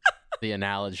the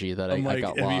analogy that I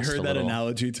got lost. Have you heard that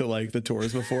analogy to like the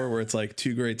tours before, where it's like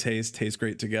two great tastes taste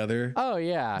great together? Oh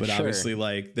yeah, but obviously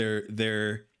like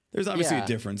there's obviously a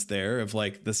difference there of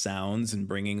like the sounds and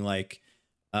bringing like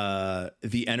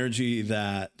the energy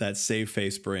that Save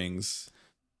Face brings,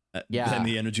 and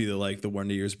the energy that like the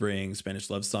Wonder Years brings, Spanish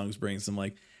Love Songs brings. I'm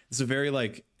like, it's a very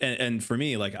like, and for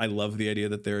me, like I love the idea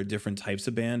that there are different types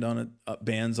of bands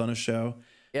on a show.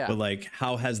 Yeah. But like,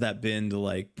 how has that been to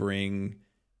like bring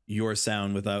your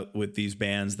sound with these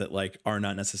bands that like are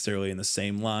not necessarily in the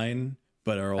same line,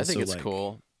 but are also, I think it's like,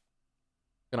 cool.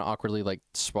 I'm gonna awkwardly like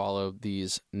swallow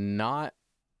these. I'm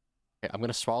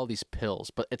gonna swallow these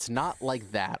pills, but it's not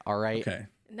like that. All right. Okay.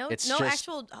 No, it's no just,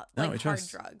 actual like hard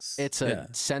drugs. It's a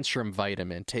Centrum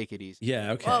vitamin. Take it easy.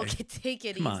 Yeah. Okay. Oh, okay, take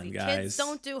it Come easy. On, guys. Kids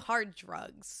don't do hard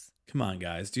drugs. Come on,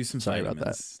 guys. Do some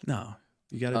vitamins. No,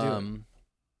 you got to do it.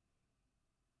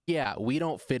 Yeah, we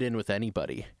don't fit in with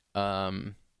anybody.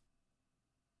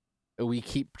 We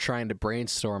keep trying to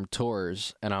brainstorm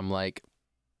tours, and I'm like,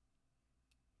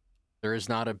 there is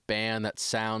not a band that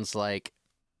sounds like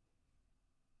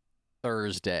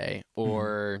Thursday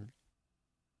or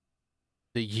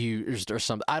The Used or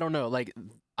something. I don't know. Like,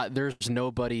 there's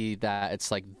nobody that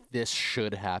it's like this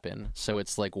should happen. So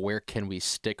it's like, where can we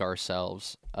stick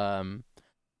ourselves? And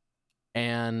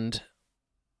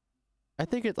I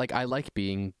think it like I like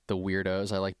being the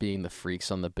weirdos. I like being the freaks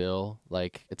on the bill.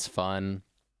 Like, it's fun.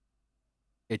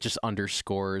 It just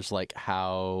underscores like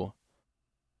how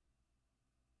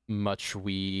much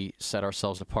we set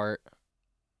ourselves apart.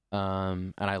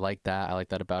 And I like that. I like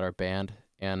that about our band.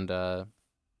 And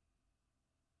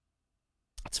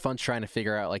it's fun trying to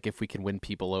figure out like if we can win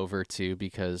people over too,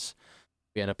 because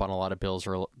we end up on a lot of bills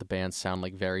where the bands sound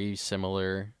like very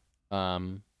similar.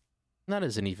 That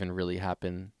hasn't even really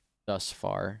happened thus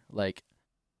far. Like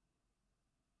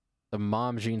the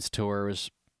Mom Jeans tour was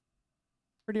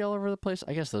pretty all over the place.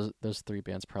 I guess those three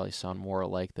bands probably sound more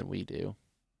alike than we do.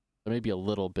 So maybe a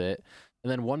little bit.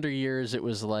 And then Wonder Years, it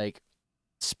was like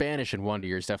Spanish and Wonder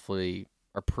Years definitely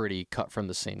are pretty cut from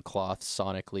the same cloth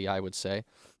sonically, I would say.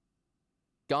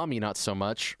 Gami, not so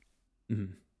much.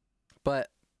 Mm-hmm. But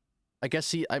I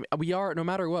guess we are, no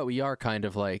matter what, we are kind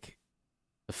of like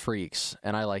the freaks,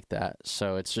 and I like that.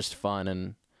 So it's just fun,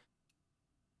 and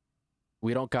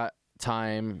we don't got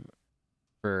time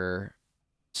for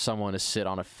someone to sit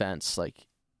on a fence. Like,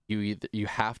 you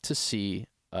have to see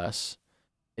us,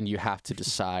 and you have to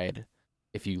decide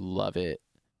if you love it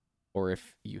or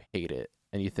if you hate it,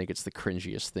 and you think it's the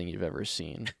cringiest thing you've ever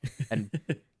seen. And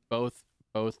both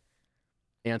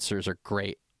answers are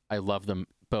great. I love them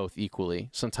both equally.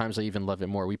 Sometimes I even love it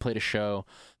more. We played a show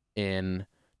in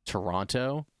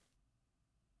Toronto.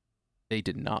 They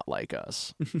did not like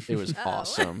us. It was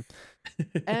awesome.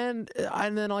 And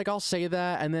then like I'll say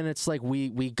that, and then it's like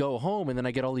we go home, and then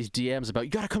I get all these DMs about, you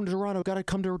gotta come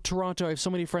to Toronto. I have so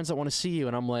many friends that want to see you.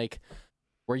 And I'm like,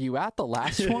 were you at the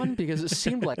last one? Because it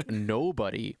seemed like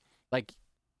nobody, like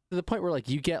to the point where like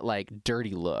you get like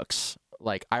dirty looks.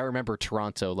 Like I remember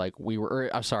Toronto, like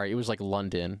I'm sorry, it was like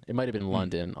London. It might have been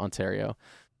London, Ontario.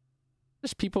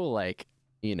 Just people like,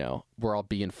 you know, we're all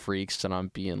being freaks, and I'm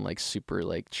being like super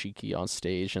like cheeky on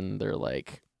stage, and they're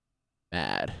like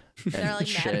mad. They're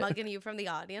like mad mugging you from the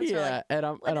audience. Yeah,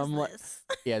 like, and I'm like,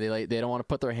 yeah, they don't want to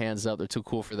put their hands up. They're too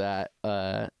cool for that.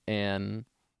 And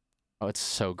oh, it's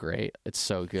so great. It's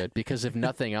so good, because if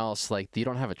nothing else, like you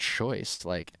don't have a choice.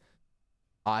 Like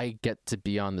I get to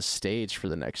be on the stage for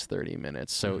the next 30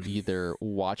 minutes. So either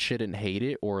watch it and hate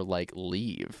it, or like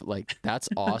leave. Like that's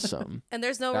awesome. And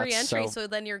there's no re-entry, so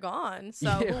then you're gone. So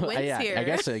who wins here? I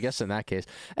guess in that case.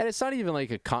 And it's not even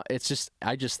like it's just,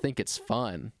 I just think it's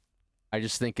fun. I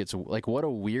just think it's like, what a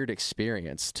weird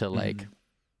experience to like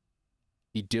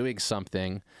be doing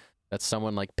something that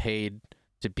someone like paid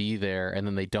to be there, and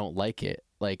then they don't like it.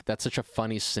 Like that's such a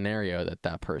funny scenario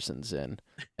that person's in,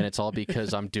 and it's all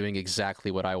because I'm doing exactly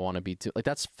what I want to be doing. Like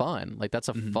that's fun. Like that's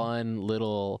a fun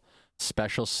little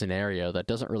special scenario that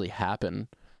doesn't really happen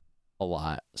a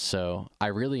lot. So I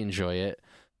really enjoy it,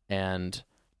 and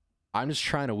I'm just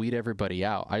trying to weed everybody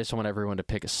out. I just want everyone to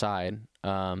pick a side.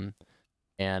 And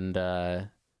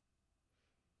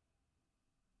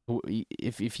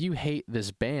if you hate this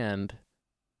band,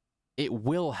 it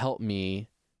will help me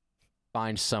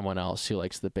find someone else who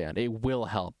likes the band. It will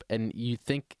help, and you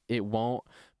think it won't,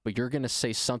 but you're going to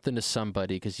say something to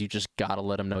somebody because you just got to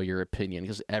let them know your opinion,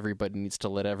 because everybody needs to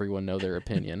let everyone know their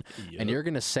opinion. Yep. And you're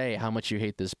going to say how much you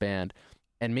hate this band.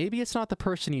 And maybe it's not the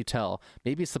person you tell,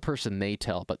 maybe it's the person they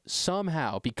tell, but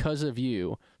somehow, because of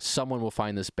you, someone will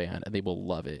find this band and they will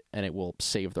love it and it will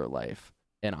save their life.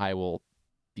 And I will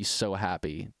be so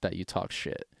happy that you talk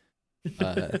shit.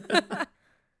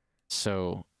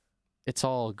 So it's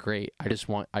all great. I just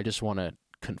want to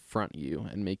confront you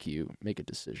and make you make a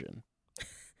decision.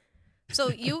 So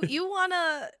you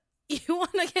wanna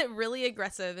get really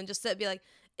aggressive and just be like,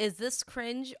 is this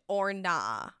cringe or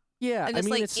nah? Yeah, and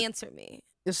just answer me.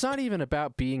 It's not even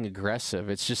about being aggressive.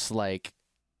 It's just like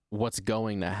what's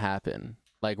going to happen.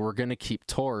 Like, we're gonna keep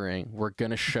touring. We're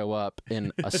gonna show up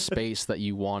in a space that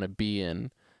you want to be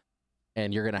in,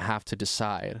 and you're gonna have to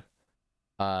decide.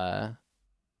 And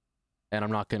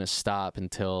I'm not gonna stop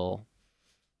until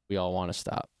we all want to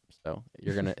stop. So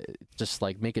you're gonna just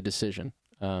like make a decision.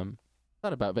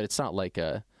 But it's not like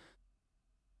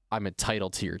I'm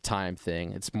entitled to your time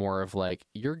thing. It's more of like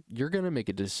you're gonna make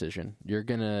a decision. You're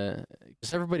gonna,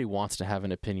 because everybody wants to have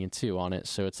an opinion too on it.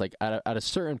 So it's like at a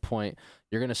certain point,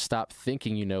 you're gonna stop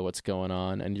thinking you know what's going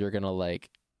on, and you're gonna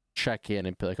like check in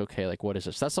and be like, okay, like what is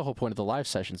this? That's the whole point of the live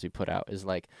sessions we put out, is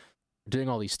like doing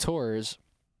all these tours,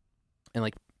 and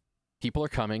like people are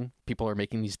coming, people are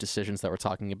making these decisions that we're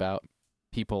talking about.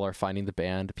 People are finding the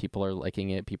band, people are liking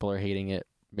it, people are hating it.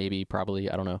 Maybe,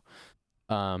 probably, I don't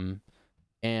know.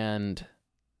 And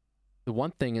the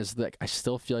one thing is that I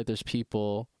still feel like there's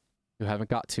people who haven't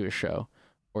got to a show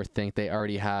or think they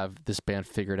already have this band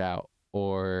figured out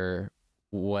or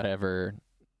whatever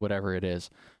it is.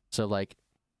 So like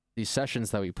these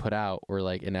sessions that we put out were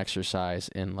like an exercise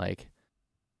in like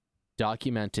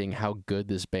documenting how good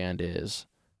this band is,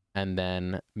 and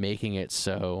then making it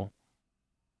so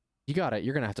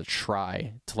you're gonna have to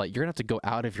try to like, you're gonna have to go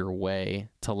out of your way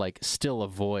to like still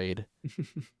avoid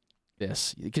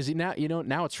this, because now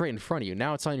it's right in front of you.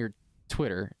 Now it's on your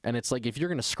Twitter, and it's like, if you're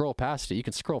gonna scroll past it, you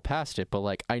can scroll past it, but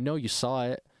like I know you saw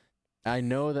it. I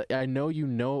know like,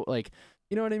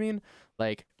 you know what I mean?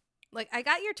 Like I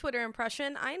got your Twitter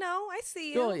impression. I know, I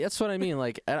see you. Well, that's what I mean.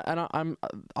 Like I'm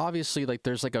obviously like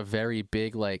there's like a very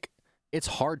big like, it's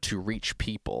hard to reach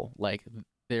people. Like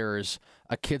there's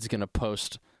a kid's gonna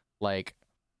post like,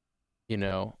 you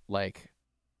know, like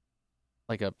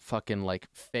a fucking like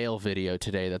fail video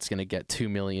today that's gonna get 2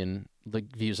 million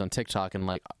like views on TikTok, and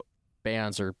like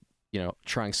bands are, you know,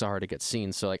 trying so hard to get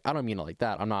seen. So like I don't mean it like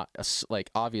that. I'm not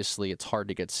like, obviously it's hard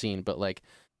to get seen, but like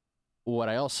what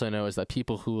I also know is that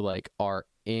people who like are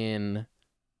in,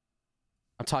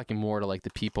 I'm talking more to like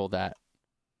the people that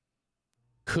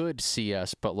could see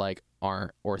us but like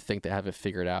aren't, or think they have it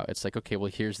figured out. It's like, okay,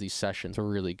 well, here's these sessions, we're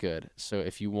really good. So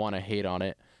if you want to hate on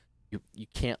it, you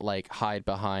can't like hide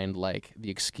behind like the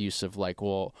excuse of like,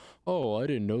 well, oh, I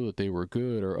didn't know that they were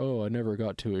good, or oh, I never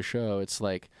got to a show. It's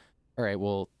like, all right,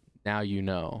 well, now you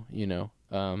know.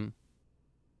 And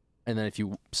then if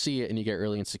you see it and you get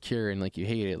really insecure and like you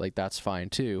hate it, like that's fine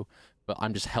too. But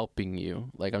I'm just helping you.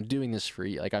 Like I'm doing this for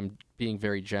you. Like I'm being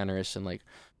very generous, and like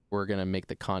we're gonna make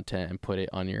the content and put it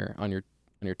on your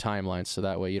timeline, so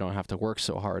that way you don't have to work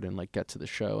so hard and like get to the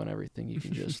show and everything. You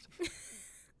can just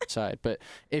decide. But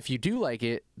if you do like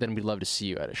it, then we'd love to see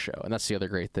you at a show. And that's the other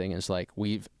great thing, is like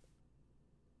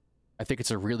I think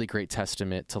it's a really great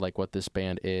testament to like what this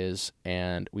band is,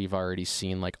 and we've already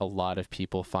seen like a lot of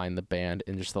people find the band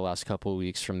in just the last couple of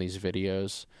weeks from these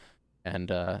videos,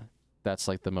 and that's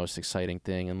like the most exciting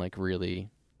thing, and like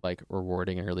really like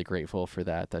rewarding, and really grateful for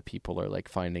that people are like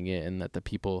finding it, and that the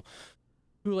people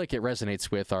who like it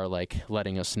resonates with are like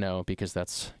letting us know, because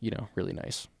that's, you know, really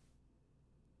nice.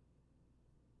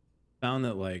 Found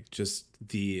that like just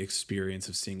the experience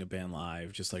of seeing a band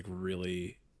live just like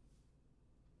really,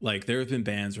 like there have been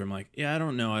bands where I'm like, yeah, I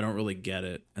don't know, I don't really get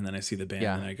it, and then I see the band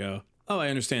and I go, oh, I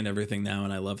understand everything now,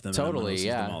 and I love them. Totally,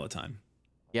 and I'm to them all the time.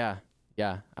 Yeah,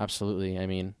 absolutely. I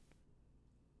mean,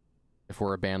 if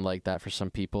we're a band like that for some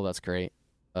people, that's great.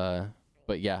 But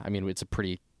yeah, I mean, it's a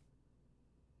pretty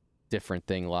different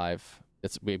thing live.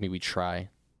 We try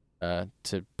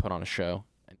to put on a show,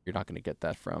 and you're not going to get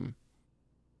that from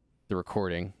the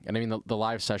recording. And I mean, the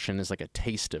live session is like a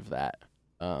taste of that.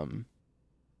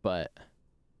 But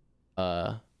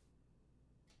it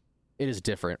is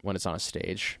different when it's on a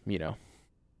stage, you know.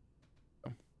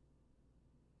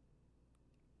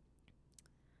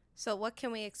 So what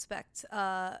can we expect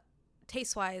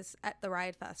taste-wise at the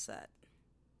Riot Fest set?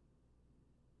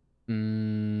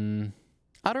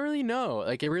 I don't really know.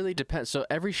 Like, it really depends. So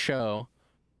every show,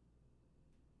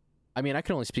 I mean, I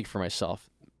can only speak for myself.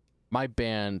 my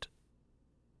band,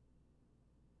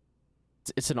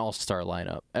 it's an all-star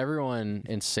lineup. Everyone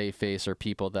in Safe Face are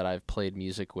people that I've played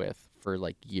music with for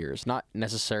like years, not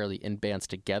necessarily in bands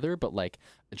together, but like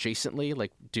adjacently,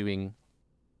 like doing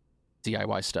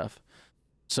DIY stuff.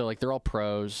 So like they're all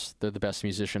pros. They're the best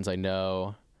musicians I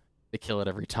know. They kill it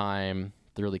every time.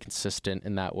 They're really consistent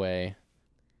in that way.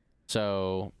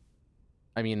 So,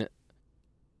 I mean,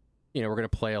 you know, we're going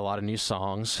to play a lot of new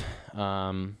songs.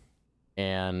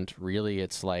 And really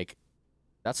it's like,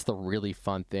 that's the really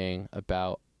fun thing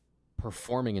about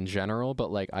performing in general.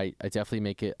 But like, I definitely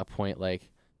make it a point, like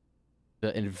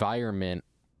the environment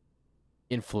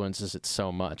influences it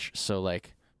so much. So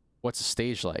like, what's the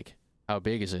stage like? How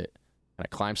big is it? Can I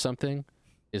climb something?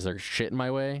 Is there shit in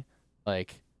my way?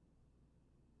 Like,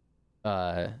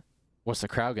 what's the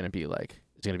crowd going to be like?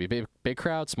 Is it going to be a big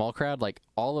crowd, small crowd? Like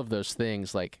all of those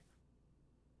things, like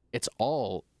it's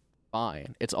all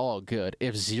fine. It's all good.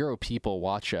 If 0 people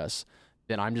watch us,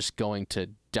 then I'm just going to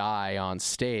die on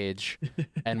stage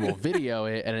and we'll video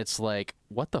it. And it's like,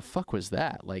 what the fuck was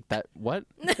that? Like that, what?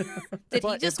 Did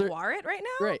he just war it right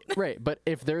now? Right. But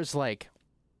if there's like,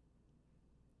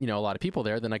 you know, a lot of people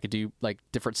there, then I could do like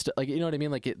different stuff. Like, you know what I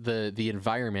mean? Like the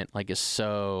environment like is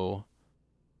so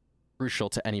crucial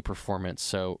to any performance.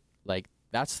 So like,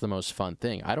 that's the most fun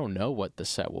thing. I don't know what the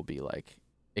set will be like.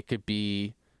 It could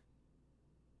be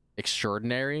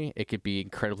extraordinary. It could be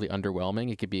incredibly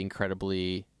underwhelming. It could be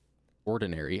incredibly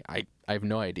ordinary. I have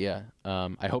no idea.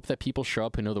 I hope that people show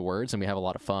up who know the words and we have a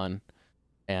lot of fun.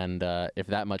 And if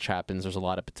that much happens, there's a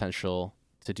lot of potential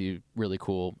to do really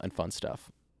cool and fun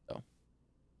stuff. So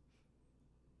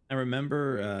I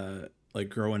remember like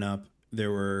growing up,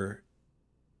 there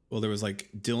was like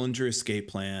Dillinger Escape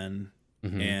Plan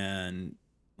and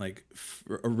like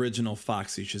original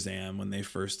Foxy Shazam when they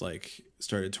first like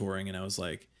started touring, and I was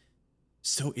like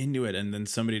so into it. And then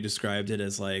somebody described it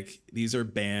as like, these are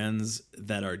bands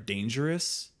that are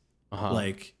dangerous.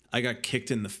 Like I got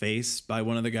kicked in the face by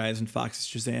one of the guys in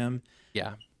Foxy Shazam.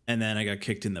 Yeah. And then I got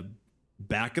kicked in the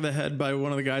back of the head by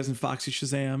one of the guys in Foxy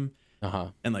Shazam.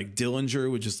 And like Dillinger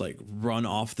would just like run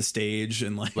off the stage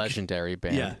and like legendary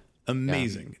band. Yeah.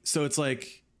 Amazing. Yeah. So it's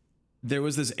like, there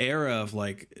was this era of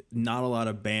like not a lot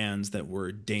of bands that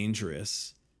were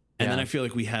dangerous. And then I feel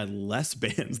like we had less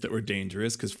bands that were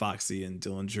dangerous because Foxy and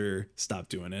Dillinger stopped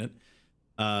doing it.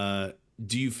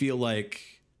 Do you feel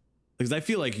like, because I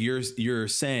feel like you're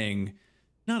saying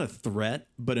not a threat,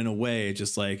 but in a way,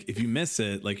 just like if you miss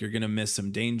it, like you're going to miss some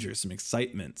danger, some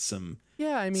excitement, some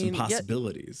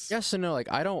possibilities. Yes and no.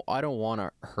 Like I don't want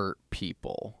to hurt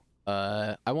people.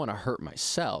 I want to hurt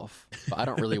myself, but I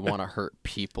don't really want to hurt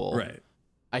people. Right.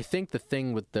 I think the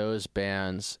thing with those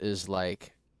bands is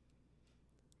like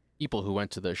people who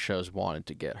went to those shows wanted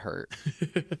to get hurt.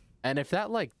 And if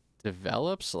that like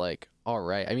develops, like, all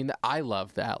right. I mean, I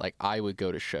love that. Like I would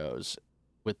go to shows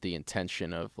with the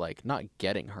intention of like not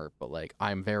getting hurt, but like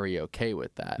I'm very okay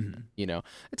with that. You know,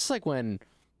 it's like when,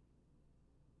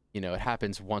 you know, it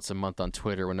happens once a month on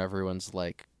Twitter when everyone's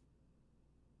like,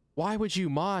 why would you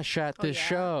mosh at this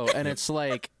show? And it's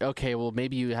like, okay, well,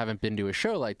 maybe you haven't been to a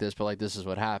show like this, but like, this is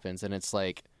what happens. And it's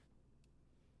like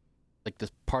the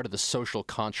part of the social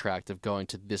contract of going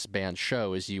to this band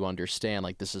show is you understand,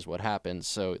 like, this is what happens.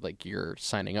 So like, you're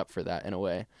signing up for that in a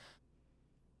way.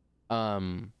 But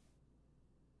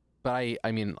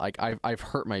I mean, like I've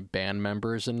hurt my band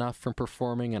members enough from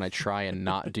performing, and I try and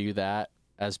not do that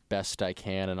as best I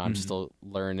can. And I'm still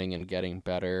learning and getting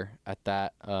better at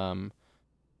that.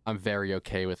 I'm very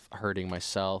okay with hurting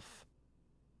myself,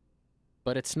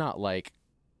 but it's not like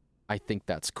I think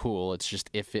that's cool. It's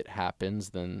just if it happens,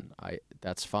 then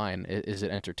that's fine. Is it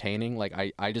entertaining?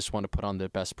 Like I just want to put on the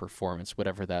best performance,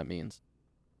 whatever that means.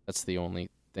 That's the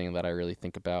only thing that I really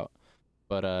think about.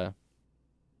 But as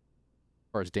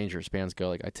far as dangerous bands go,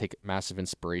 like I take massive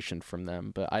inspiration from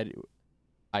them, but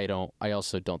I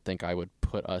also don't think I would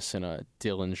put us in a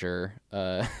Dillinger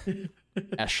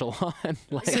echelon.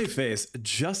 Like, Safe Face,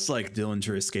 just like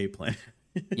Dillinger Escape Plan.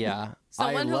 Yeah.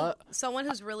 Someone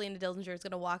who's really into Dillinger is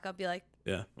gonna walk up and be like,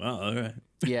 yeah, well, all right.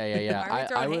 Yeah. Why are we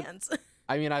throwing hands?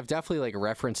 I mean, I've definitely like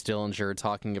referenced Dillinger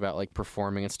talking about like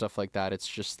performing and stuff like that. It's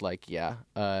just like,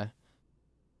 I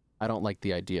don't like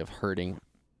the idea of hurting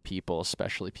people,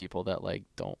 especially people that like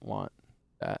don't want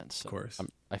that. So of course.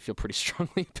 I feel pretty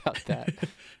strongly about that.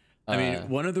 I mean,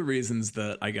 one of the reasons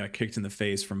that I got kicked in the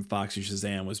face from Foxy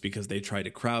Shazam was because they tried to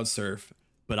crowd surf,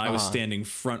 but I was standing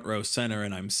front row center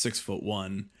and I'm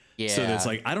 6'1". Yeah. So it's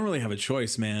like, I don't really have a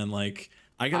choice, man. Like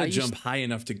I got to jump high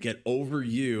enough to get over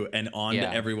you and onto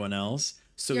everyone else.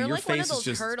 So you're your like face one of those is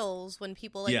just hurdles when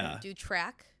people like do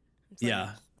track. It's like,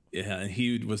 Yeah, and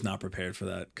he was not prepared for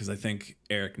that because I think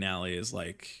Eric Nally is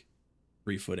like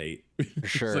 3'8". For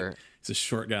sure. He's a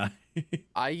short guy.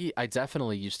 I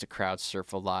definitely used to crowd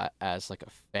surf a lot as like a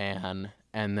fan,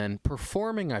 and then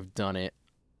performing I've done it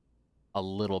a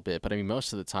little bit, but I mean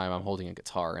most of the time I'm holding a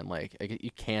guitar and like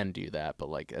you can do that, but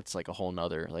like it's like a whole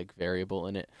nother like variable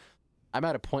in it. I'm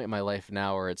at a point in my life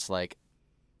now where it's like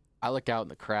I look out in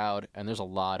the crowd and there's a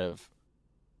lot of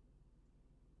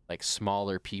like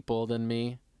smaller people than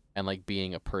me, and like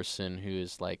being a person who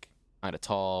is like kind of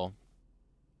tall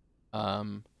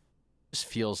just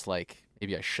feels like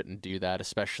maybe I shouldn't do that,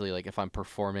 especially like if I'm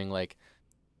performing. Like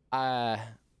I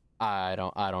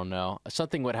don't know,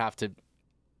 something would have to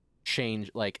change.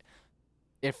 Like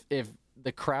if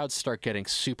the crowds start getting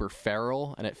super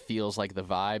feral and it feels like the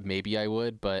vibe, maybe I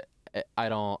would, but I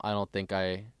don't think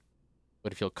I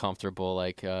would feel comfortable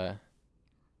like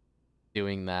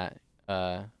doing that,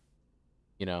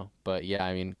 you know. But yeah,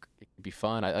 I mean it could be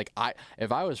fun.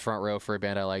 If I was front row for a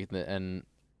band I liked and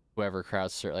whoever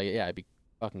crowds surf, like yeah, it'd be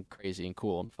fucking crazy and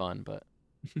cool and fun, but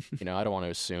you know, I don't want to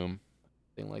assume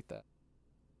anything like that.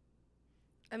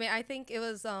 I mean, I think it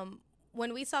was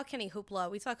when we saw Kenny Hoopla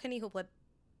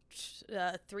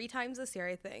 3 times this year,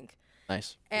 I think.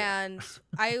 Nice. And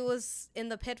I was in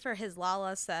the pit for his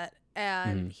Lala set,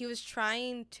 and he was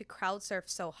trying to crowd surf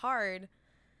so hard,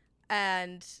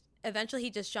 and eventually he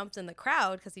just jumped in the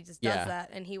crowd because he just does that,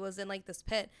 and he was in like this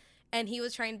pit, and he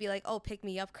was trying to be like, oh, pick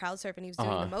me up crowd surf, and he was doing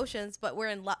the motions, but we're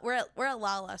at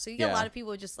Lala, so you get a lot of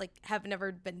people who just like have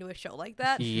never been to a show like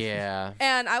that. Yeah.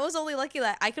 And I was only lucky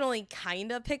that I could only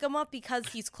kind of pick him up because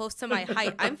he's close to my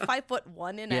height. I'm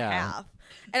 5'1" and a half,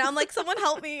 and I'm like, someone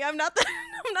help me! I'm not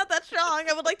that strong.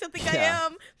 I would like to think I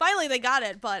am. Finally, they got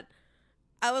it, but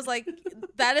I was like,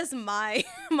 that is my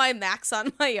max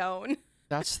on my own.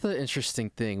 That's the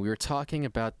interesting thing. We were talking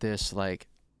about this, like,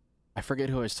 I forget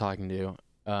who I was talking to.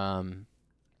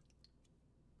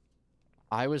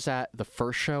 I was at the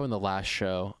first show and the last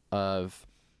show of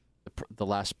the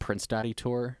last Prince Daddy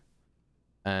tour,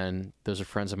 and those are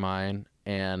friends of mine.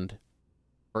 And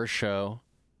first show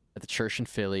at the church in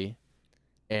Philly,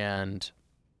 and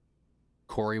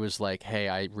Corey was like, hey,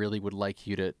 I really would like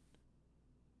you to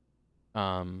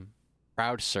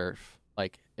crowd surf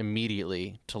like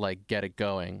immediately to like get it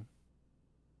going.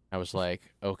 I was like,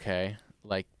 okay,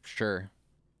 like sure.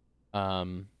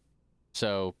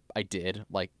 So I did,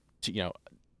 like, you know,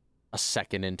 a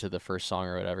second into the first song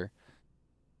or whatever,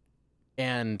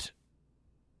 and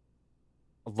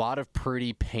a lot of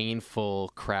pretty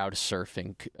painful crowd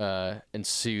surfing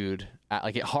ensued.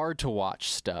 Like, it hard to watch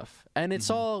stuff, and it's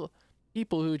all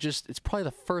people who just, it's probably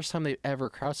the first time they've ever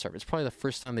crowd surfed. It's probably the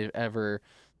first time they've ever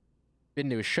been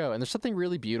to a show, and there's something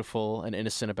really beautiful and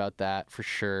innocent about that for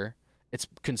sure. It's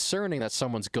concerning that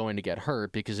someone's going to get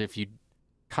hurt, because if you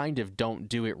kind of don't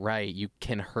do it right, you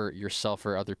can hurt yourself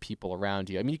or other people around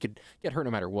you. I mean, you could get hurt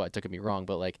no matter what, don't get me wrong,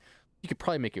 but like you could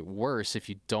probably make it worse if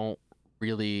you don't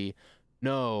really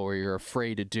know, or you're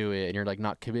afraid to do it and you're like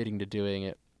not committing to doing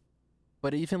it.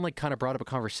 But it even like kind of brought up a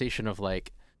conversation of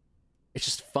like, it's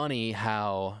just funny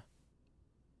how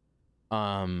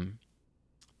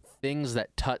things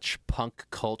that touch punk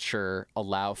culture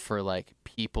allow for like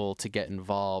people to get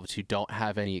involved who don't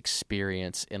have any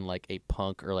experience in like a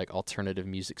punk or like alternative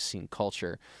music scene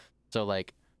culture. So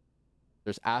like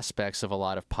there's aspects of a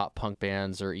lot of pop punk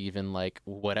bands, or even like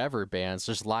whatever bands,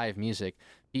 there's live music.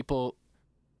 People,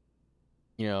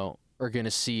 you know, are going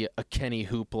to see a Kenny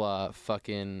Hoopla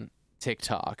fucking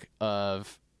TikTok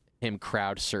of him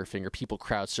crowd surfing, or people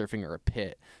crowd surfing, or a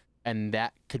pit. And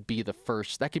that could be the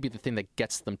thing that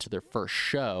gets them to their first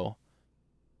show.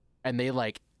 And they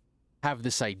like have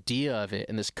this idea of it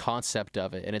and this concept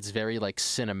of it, and it's very like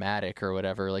cinematic or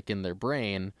whatever, like in their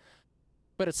brain.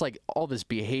 But it's like all this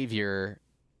behavior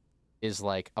is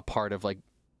like a part of like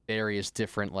various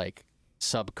different like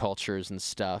subcultures and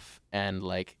stuff. And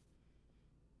like,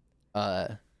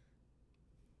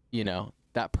 you know,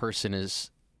 that person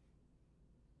is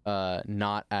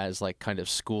not as like kind of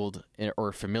schooled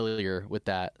or familiar with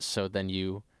that, so then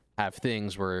you have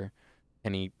things where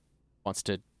Kenny wants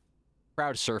to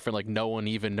crowd surf and like no one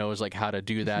even knows like how to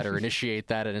do that or initiate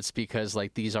that, and it's because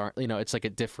like these aren't, you know, it's like a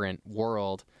different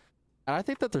world. And I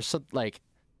think that there's some like,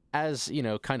 as you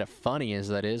know, kind of funny as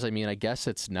that is, I mean, I guess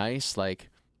it's nice. Like,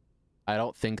 I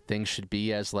don't think things should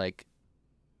be as like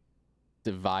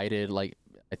divided. Like,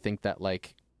 I think that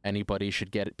like anybody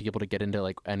should be able to get into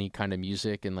like any kind of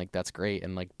music, and like that's great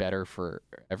and like better for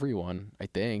everyone, I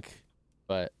think.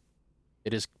 But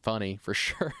it is funny for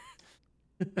sure.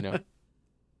 You know,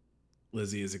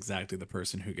 Lizzie is exactly the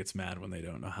person who gets mad when they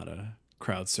don't know how to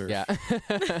crowd surf. Yeah.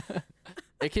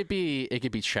 It could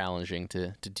be challenging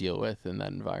to deal with in that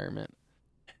environment.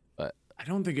 But I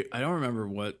don't remember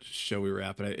what show we were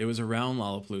at, but it was around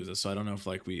Lollapalooza, so I don't know if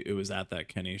like it was at that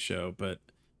Kenny show, but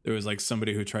there was like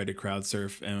somebody who tried to crowd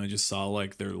surf, and I just saw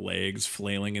like their legs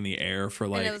flailing in the air for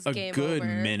like a good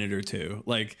minute or two.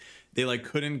 Like they like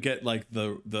couldn't get like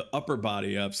the upper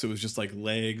body up, so it was just like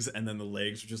legs, and then the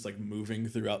legs were just like moving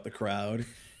throughout the crowd.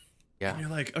 Yeah, and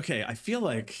you're like, okay, I feel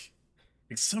like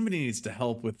somebody needs to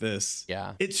help with this.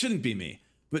 Yeah, it shouldn't be me,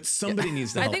 but somebody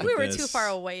needs to help. I think we were too far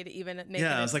away to even make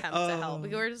an attempt to help. We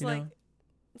were just like,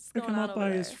 what's going on over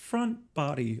there? His front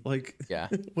body. Like, yeah,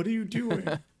 what are you doing?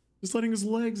 Just letting his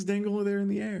legs dangle there in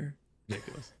the air.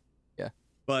 Ridiculous. Yeah.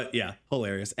 But yeah,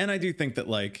 hilarious. And I do think that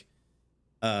like,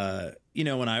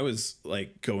 when I was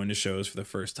like going to shows for the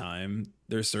first time,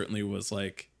 there certainly was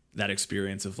like that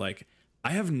experience of like,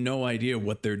 I have no idea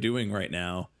what they're doing right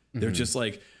now. They're just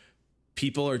like,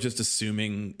 people are just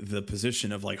assuming the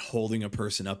position of like holding a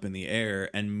person up in the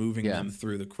air and moving them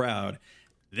through the crowd.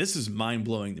 This is mind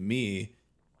blowing to me,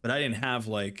 but I didn't have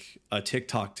like a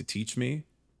TikTok to teach me.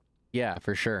 Yeah,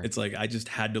 for sure. It's like I just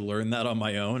had to learn that on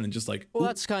my own and just like. Well,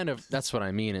 that's what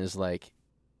I mean is like,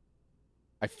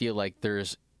 I feel like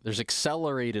there's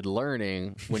accelerated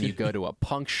learning when you go to a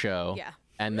punk show. Yeah.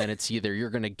 And then it's either you're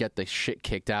going to get the shit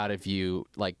kicked out of you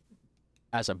like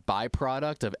as a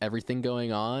byproduct of everything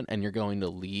going on and you're going to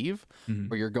leave,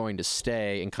 or you're going to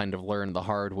stay and kind of learn the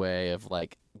hard way of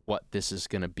like what this is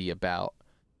going to be about.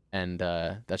 And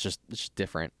it's just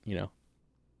different,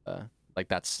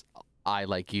 like I,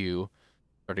 like you,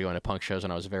 started going to punk shows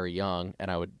when I was very young, and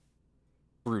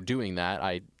through doing that,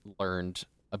 I learned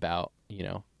about,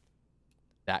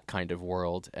 that kind of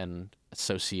world and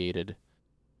associated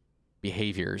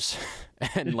behaviors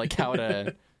and like how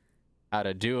to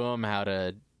do them, how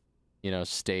to,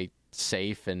 stay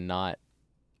safe and not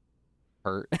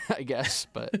hurt, I guess.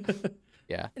 But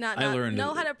yeah, I learned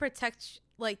know how to protect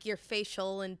like your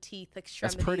facial and teeth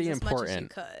extremities. That's pretty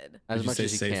important. As much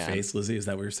as you can. Face, Lizzie, is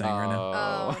that what you're saying right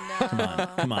now? Oh no!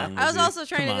 Come on, Lizzie. I was also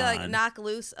trying to like knock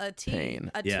loose a teeth.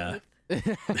 Pain. Tooth.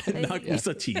 Knock loose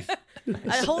a teeth.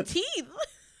 A whole teeth.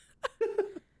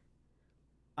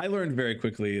 I learned very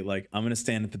quickly, like, I'm going to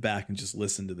stand at the back and just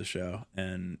listen to the show.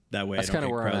 And that way That's I don't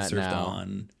get where crowd I'm at surfed now.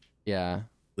 on. Yeah.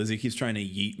 Lizzie keeps trying to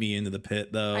yeet me into the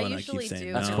pit, though. I and usually I keep saying,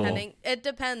 do. no. That's cool. It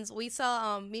depends. We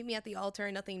saw Meet Me at the Altar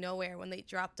and Nothing Nowhere when they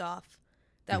dropped off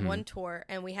that one tour.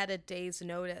 And we had a day's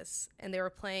notice. And they were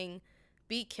playing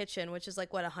Beat Kitchen, which is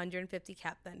like, 150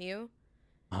 cap venue.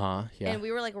 Yeah. And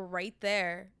we were like right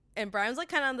there. And Brian's like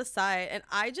kind of on the side. And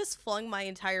I just flung my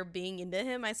entire being into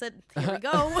him. I said, here we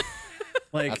go.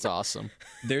 Like, that's awesome.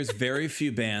 There's very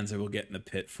few bands I will get in the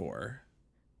pit for.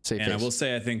 Safe and Face. I will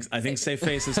say, I think Safe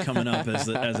Face is coming up as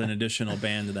an additional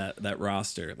band to that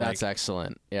roster. Like, that's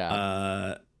excellent.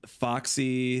 Yeah.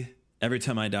 Foxy, Every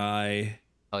Time I Die,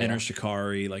 yeah. Enter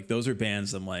Shikari. Like, those are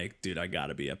bands I'm like, dude, I got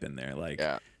to be up in there. Like,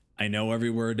 yeah. I know every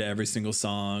word to every single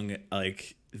song.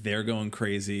 Like, they're going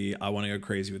crazy. I want to go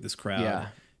crazy with this crowd. Yeah.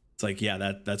 It's like,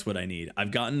 yeah, that's what I need.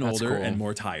 I've gotten older and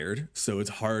more tired, so it's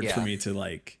hard for me to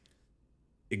like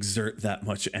exert that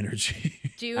much energy.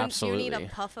 Do you need a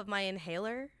puff of my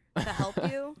inhaler to help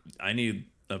you? I need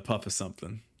a puff of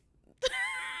something.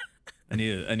 I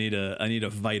need a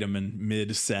vitamin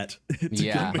mid set.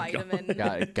 Yeah, vitamin.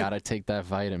 Gotta take that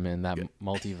vitamin, that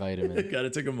multivitamin.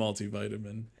 Gotta take a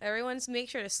multivitamin. Everyone's make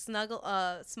sure to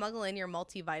smuggle in your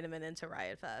multivitamin into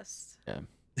Riot Fest. Yeah.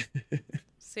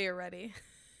 So you're ready.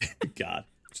 God,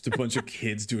 just a bunch of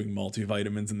kids doing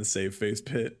multivitamins in the Save Face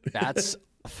pit. That's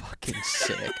fucking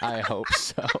sick. I hope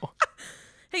so.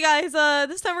 Hey guys,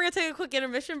 this time we're gonna take a quick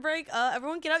intermission break.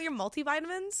 Everyone get out your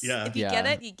multivitamins. Yeah. If you get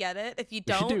it, you get it. If you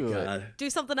don't,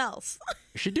 do something else.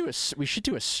 We should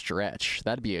do a stretch.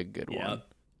 That'd be a good one.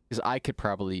 Because I could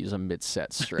probably use a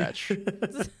mid-set stretch.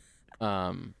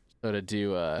 So to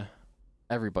do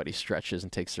everybody stretches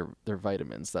and takes their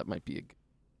vitamins, that might be a good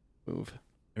move.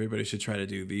 Everybody should try to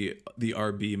do the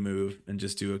RB move and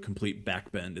just do a complete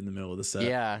back bend in the middle of the set.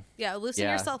 Yeah, loosen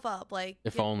yourself up. Like,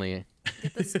 if only.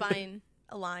 Get the spine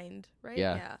aligned, right?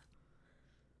 Yeah.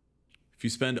 If you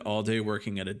spend all day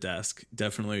working at a desk,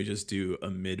 definitely just do a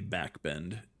mid back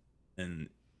bend and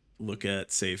look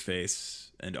at Save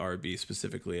Face and RB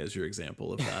specifically as your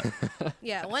example of that.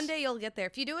 Yeah, one day you'll get there.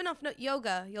 If you do enough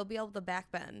yoga, you'll be able to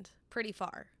back bend pretty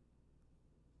far.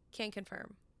 Can't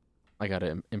confirm. I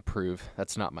gotta improve.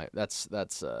 That's not my. That's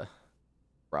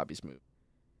Robbie's move.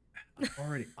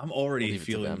 I'm already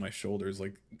feeling my shoulders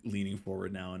like leaning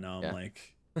forward now, and now I'm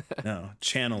like, no,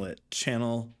 channel it,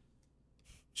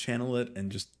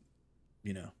 and just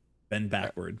bend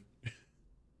backward.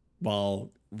 while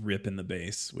ripping the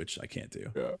bass, which I can't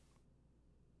do. Yeah.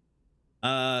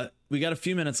 We got a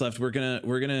few minutes left. We're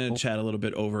gonna chat a little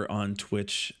bit over on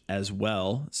Twitch as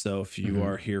well. So if you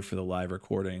are here for the live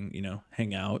recording,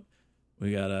 hang out.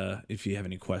 We got if you have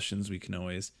any questions, we can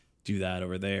always do that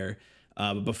over there.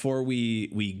 But before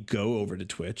we go over to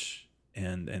Twitch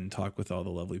and talk with all the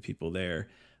lovely people there,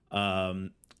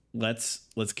 let's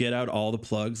get out all the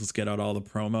plugs. Let's get out all the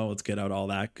promo. Let's get out all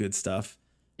that good stuff.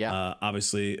 Yeah.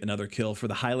 Obviously, another kill for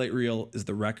the highlight reel is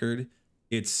the record.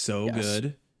 It's so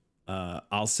good.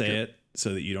 I'll say it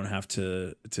so that you don't have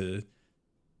to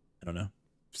I don't know,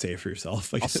 say it for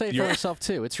yourself. I'll say it for myself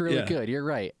too. It's really good. You're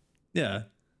right. Yeah.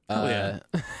 You're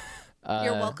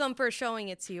welcome for showing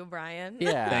it to you, Brian.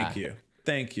 Yeah.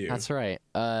 Thank you. That's right.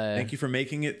 Thank you for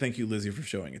making it. Thank you, Lizzie, for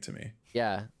showing it to me.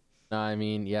 Yeah. No, I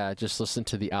mean, just listen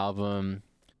to the album.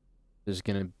 There's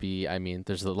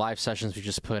the live sessions we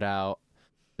just put out.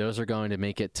 Those are going to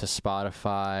make it to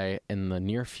Spotify in the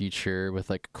near future with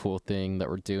like a cool thing that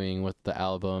we're doing with the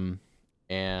album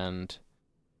and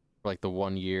for like the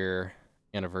 1 year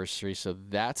anniversary. So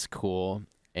that's cool.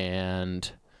 And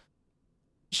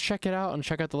just check it out and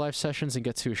check out the live sessions and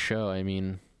get to a show. I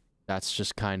mean, that's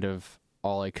just kind of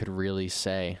all I could really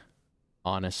say.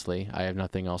 Honestly, I have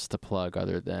nothing else to plug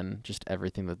other than just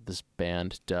everything that this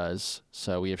band does.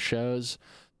 So we have shows.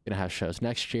 We're gonna have shows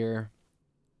next year.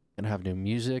 Gonna have new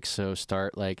music. So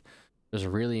there's a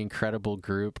really incredible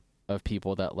group of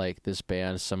people that like this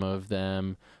band. Some of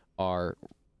them are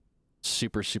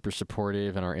super, super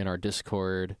supportive and are in our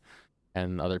Discord,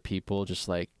 and other people just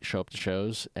like show up to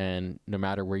shows, and no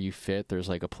matter where you fit, there's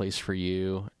like a place for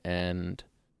you, and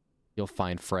you'll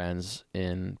find friends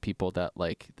in people that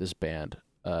like this band.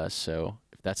 So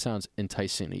if that sounds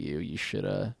enticing to you, you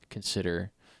should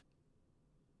consider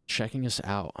checking us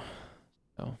out.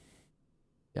 So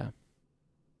yeah.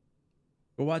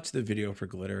 Go watch the video for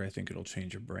Glitter. I think it'll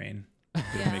change your brain. I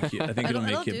think it'll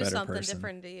make you a better something person.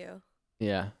 Different to you.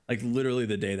 Yeah. Like literally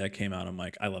the day that came out, I'm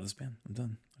like, I love this band. I'm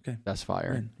done. Okay. That's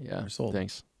fire. Fine. Yeah. We're sold.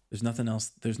 Thanks. There's nothing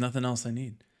else. There's nothing else I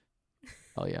need.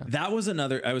 Oh yeah. That was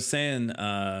another, I was saying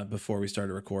before we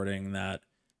started recording that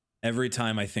every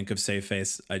time I think of Save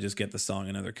Face, I just get the song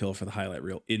Another Kill for the highlight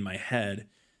reel in my head,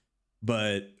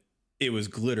 but it was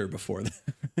Glitter before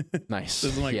that. Nice. So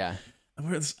I'm like, yeah.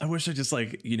 I wish I just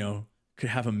could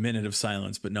have a minute of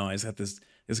silence, but no,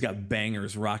 it's got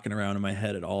bangers rocking around in my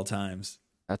head at all times.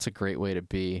 That's a great way to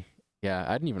be. Yeah.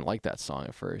 I didn't even like that song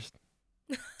at first.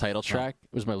 Title track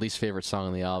was my least favorite song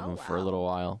on the album for a little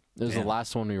while. It was the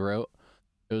last one we wrote.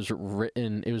 It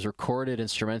was recorded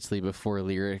instrumentally before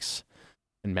lyrics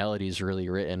and melodies were really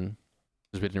written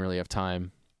because we didn't really have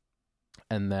time.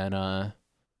 And then I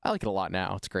like it a lot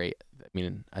now. It's great. I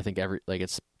mean, I think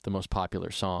it's the most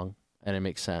popular song and it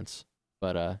makes sense.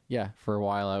 But for a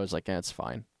while I was like, it's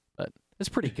fine. But it's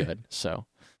pretty good. So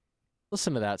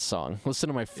listen to that song. Listen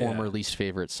to my former least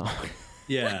favorite song.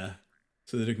 Yeah.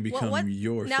 So that it can become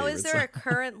your favorite now, is there song. a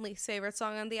current least favorite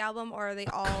song on the album, or are they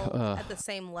all at the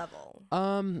same level?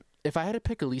 If I had to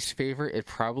pick a least favorite, it'd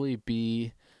probably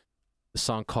be the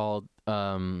song called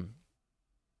The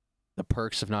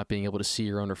Perks of Not Being Able to See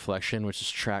Your Own Reflection, which is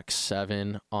track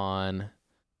 7 on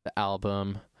the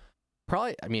album.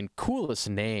 Probably, coolest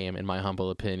name in my humble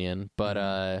opinion,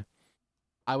 but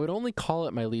I would only call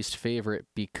it my least favorite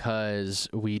because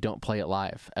we don't play it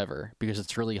live ever, because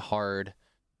it's really hard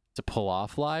to pull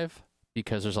off live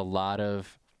because there's a lot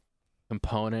of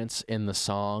components in the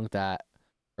song that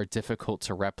are difficult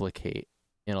to replicate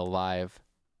in a live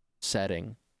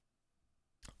setting.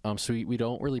 So we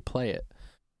don't really play it.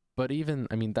 But even,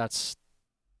 that's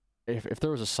if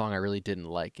there was a song I really didn't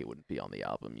like, it wouldn't be on the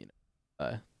album,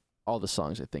 all the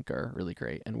songs I think are really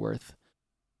great and worth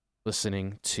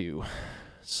listening to.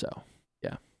 So,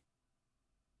 yeah.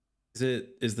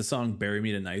 Is the song Bury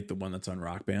Me Tonight the one that's on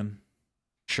Rock Band?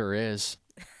 Sure is.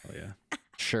 Oh yeah.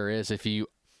 Sure is. If you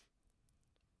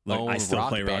I still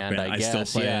play Rock Band. I still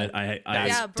play it.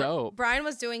 That's dope. Brian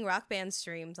was doing Rock Band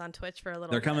streams on Twitch for a little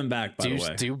bit. They're coming back, by the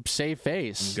way. Do Save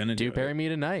Face. I'm gonna do Bury Me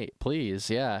Tonight, please.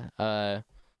 Yeah.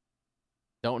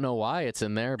 Don't know why it's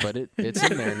in there, but it's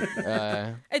in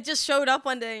there. It just showed up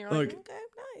one day and you're like, okay,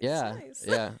 nice. Yeah. Nice.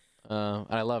 Yeah.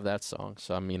 I love that song.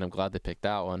 So I'm glad they picked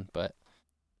that one, but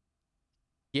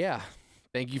yeah.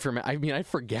 Thank you for. I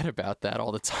forget about that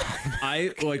all the time.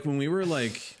 I when we were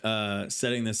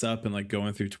setting this up and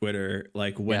going through Twitter,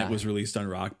 when it was released on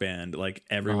Rock Band,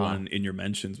 everyone in your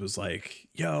mentions was like,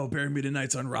 "Yo, Bury Me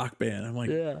Tonight's on Rock Band." I'm like,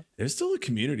 there's still a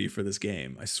community for this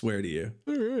game. I swear to you,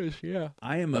 there is. Yeah,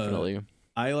 I am definitely.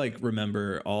 I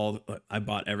remember I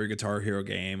bought every Guitar Hero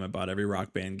game. I bought every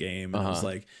Rock Band game. And I was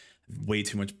like, way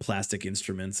too much plastic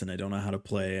instruments and I don't know how to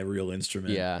play a real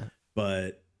instrument. Yeah.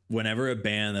 But whenever a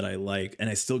band that I like, and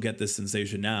I still get this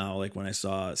sensation now, like when I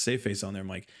saw Safe Face on there, I'm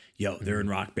like, yo, they're in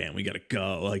Rock Band. We got to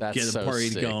go. Like, That's get the so party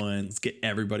sick. going. Let's get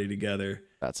everybody together.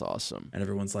 That's awesome. And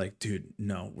everyone's like, dude,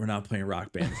 no, we're not playing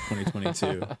Rock Band. It's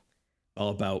 2022. All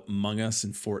about Among Us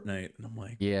and Fortnite. And I'm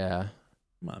like, Yeah.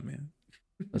 come on, man.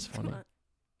 That's funny.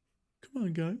 Come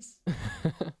on, guys.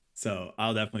 So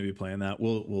I'll definitely be playing that.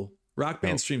 We'll Rock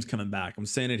Band stream's coming back. I'm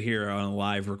saying it here on a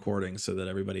live recording so that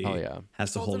everybody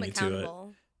has to hold me to it.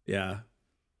 Yeah.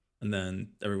 And then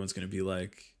everyone's going to be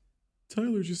like,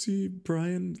 Tyler, did you see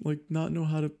Brian like not know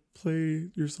how to play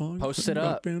your song? Post it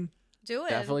up. Band? Do it.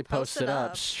 Definitely post it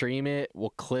up. Stream it.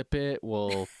 We'll clip it.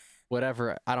 We'll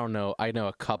whatever. I don't know. I know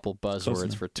a couple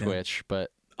buzzwords for Twitch, but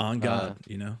on God,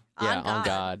 you know? Yeah, on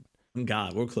God. On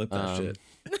God. We'll clip that shit.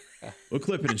 We'll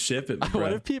clip it and ship it. Bro.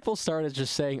 What if people started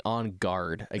just saying on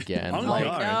guard again? On like,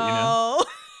 guard, you know?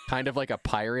 Kind of like a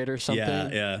pirate or something.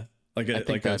 Yeah. Like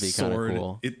a sword.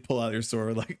 Cool. Pull out your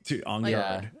sword like on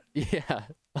guard. Yeah.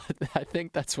 I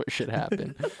think that's what should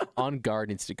happen. On Guard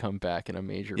needs to come back in a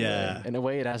major way. In a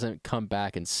way it hasn't come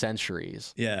back in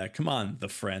centuries. Yeah, come on, the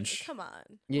French. Come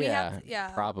on. Yeah,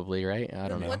 probably, right? I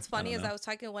don't know. What's funny is I was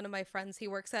talking to one of my friends. He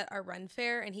works at a Ren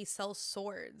fair and he sells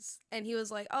swords. And he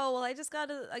was like, oh, well, I just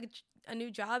got a new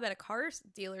job at a car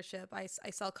dealership. I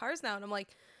sell cars now. And I'm like,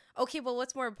 okay, but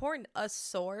what's more important, a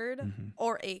sword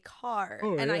or a car?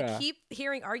 Oh, I keep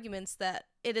hearing arguments that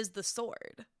it is the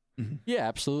sword. Yeah,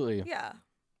 absolutely. Yeah.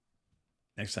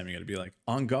 Next time you got to be like,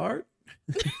 on guard?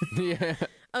 Yeah.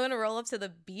 I'm going to roll up to the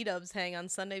B-Dubs hang on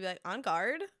Sunday and be like, on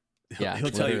guard? Yeah,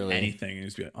 he'll tell you anything and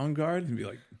just be like, on guard? And be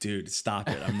like, dude, stop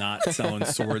it. I'm not selling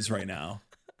swords right now.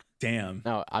 Damn.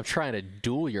 No, I'm trying to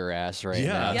duel your ass now.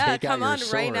 Yeah, Take come out on your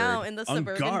right now in the on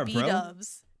suburban guard,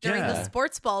 B-Dubs during the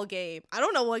sports ball game. I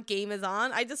don't know what game is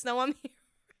on. I just know I'm here.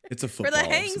 It's a football for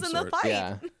the hangs and the fight.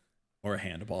 Yeah. Or a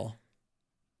handball.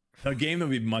 A game that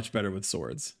would be much better with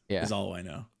swords is all I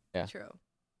know. Yeah. True.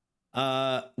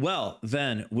 Well,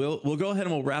 then we'll go ahead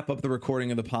and we'll wrap up the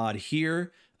recording of the pod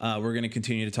here. We're going to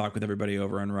continue to talk with everybody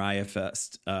over on Riot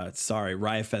Fest.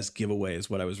 Riot Fest giveaway is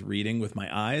what I was reading with my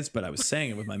eyes, but I was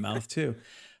saying it with my mouth too.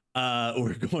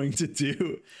 We're going to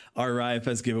do our Riot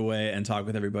Fest giveaway and talk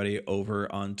with everybody over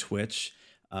on Twitch.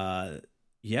 So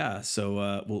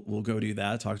we'll go do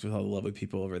that. Talk to all the lovely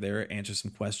people over there, answer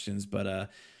some questions, but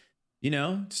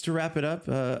just to wrap it up,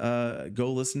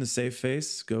 go listen to Safe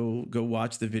Face, go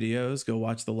watch the videos, go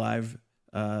watch the live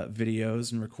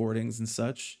videos and recordings and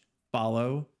such.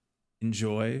 Follow,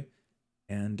 enjoy,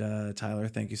 and Tyler,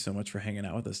 thank you so much for hanging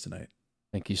out with us tonight.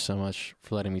 Thank you so much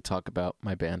for letting me talk about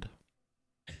my band.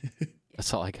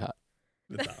 That's all I got.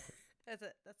 That's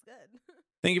it. That's good.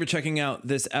 Thank you for checking out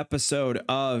this episode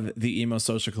of the Emo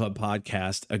Social Club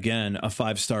podcast. Again, a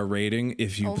 5-star rating,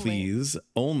 if you please,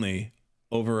 only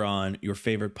over on your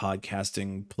favorite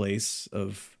podcasting place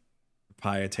of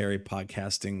proprietary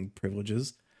podcasting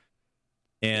privileges.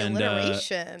 And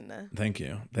thank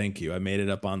you. I made it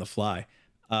up on the fly.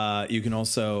 You can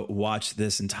also watch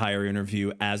this entire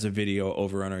interview as a video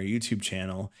over on our YouTube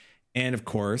channel. And of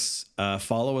course,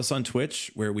 follow us on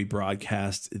Twitch, where we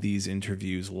broadcast these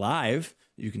interviews live.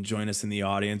 You can join us in the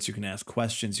audience. You can ask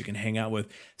questions. You can hang out with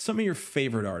some of your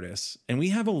favorite artists. And we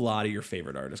have a lot of your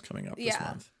favorite artists coming up this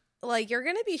month. Like, you're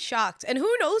going to be shocked. And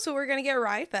who knows who we're going to get at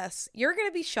Riot Fest. You're going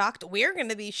to be shocked. We're going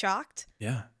to be shocked.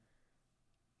 Yeah.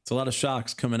 It's a lot of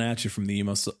shocks coming at you from the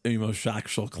Emo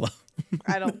Social Club.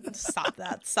 I don't stop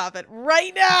that. Stop it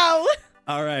right now.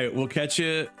 All right, we'll catch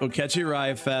you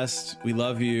Riot Fest. We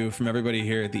love you. From everybody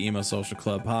here at the Emo Social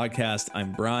Club podcast,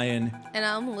 I'm Brian. And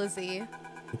I'm Lizzie.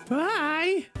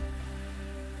 Bye.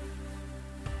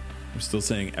 I'm still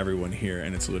saying everyone here,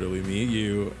 and it's literally me,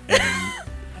 you, and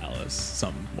Alice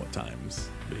sometimes.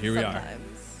 But here we are.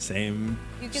 Same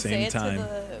you can same say time.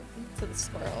 It to the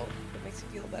squirrel. It makes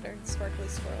you feel better. Sparkly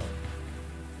squirrel.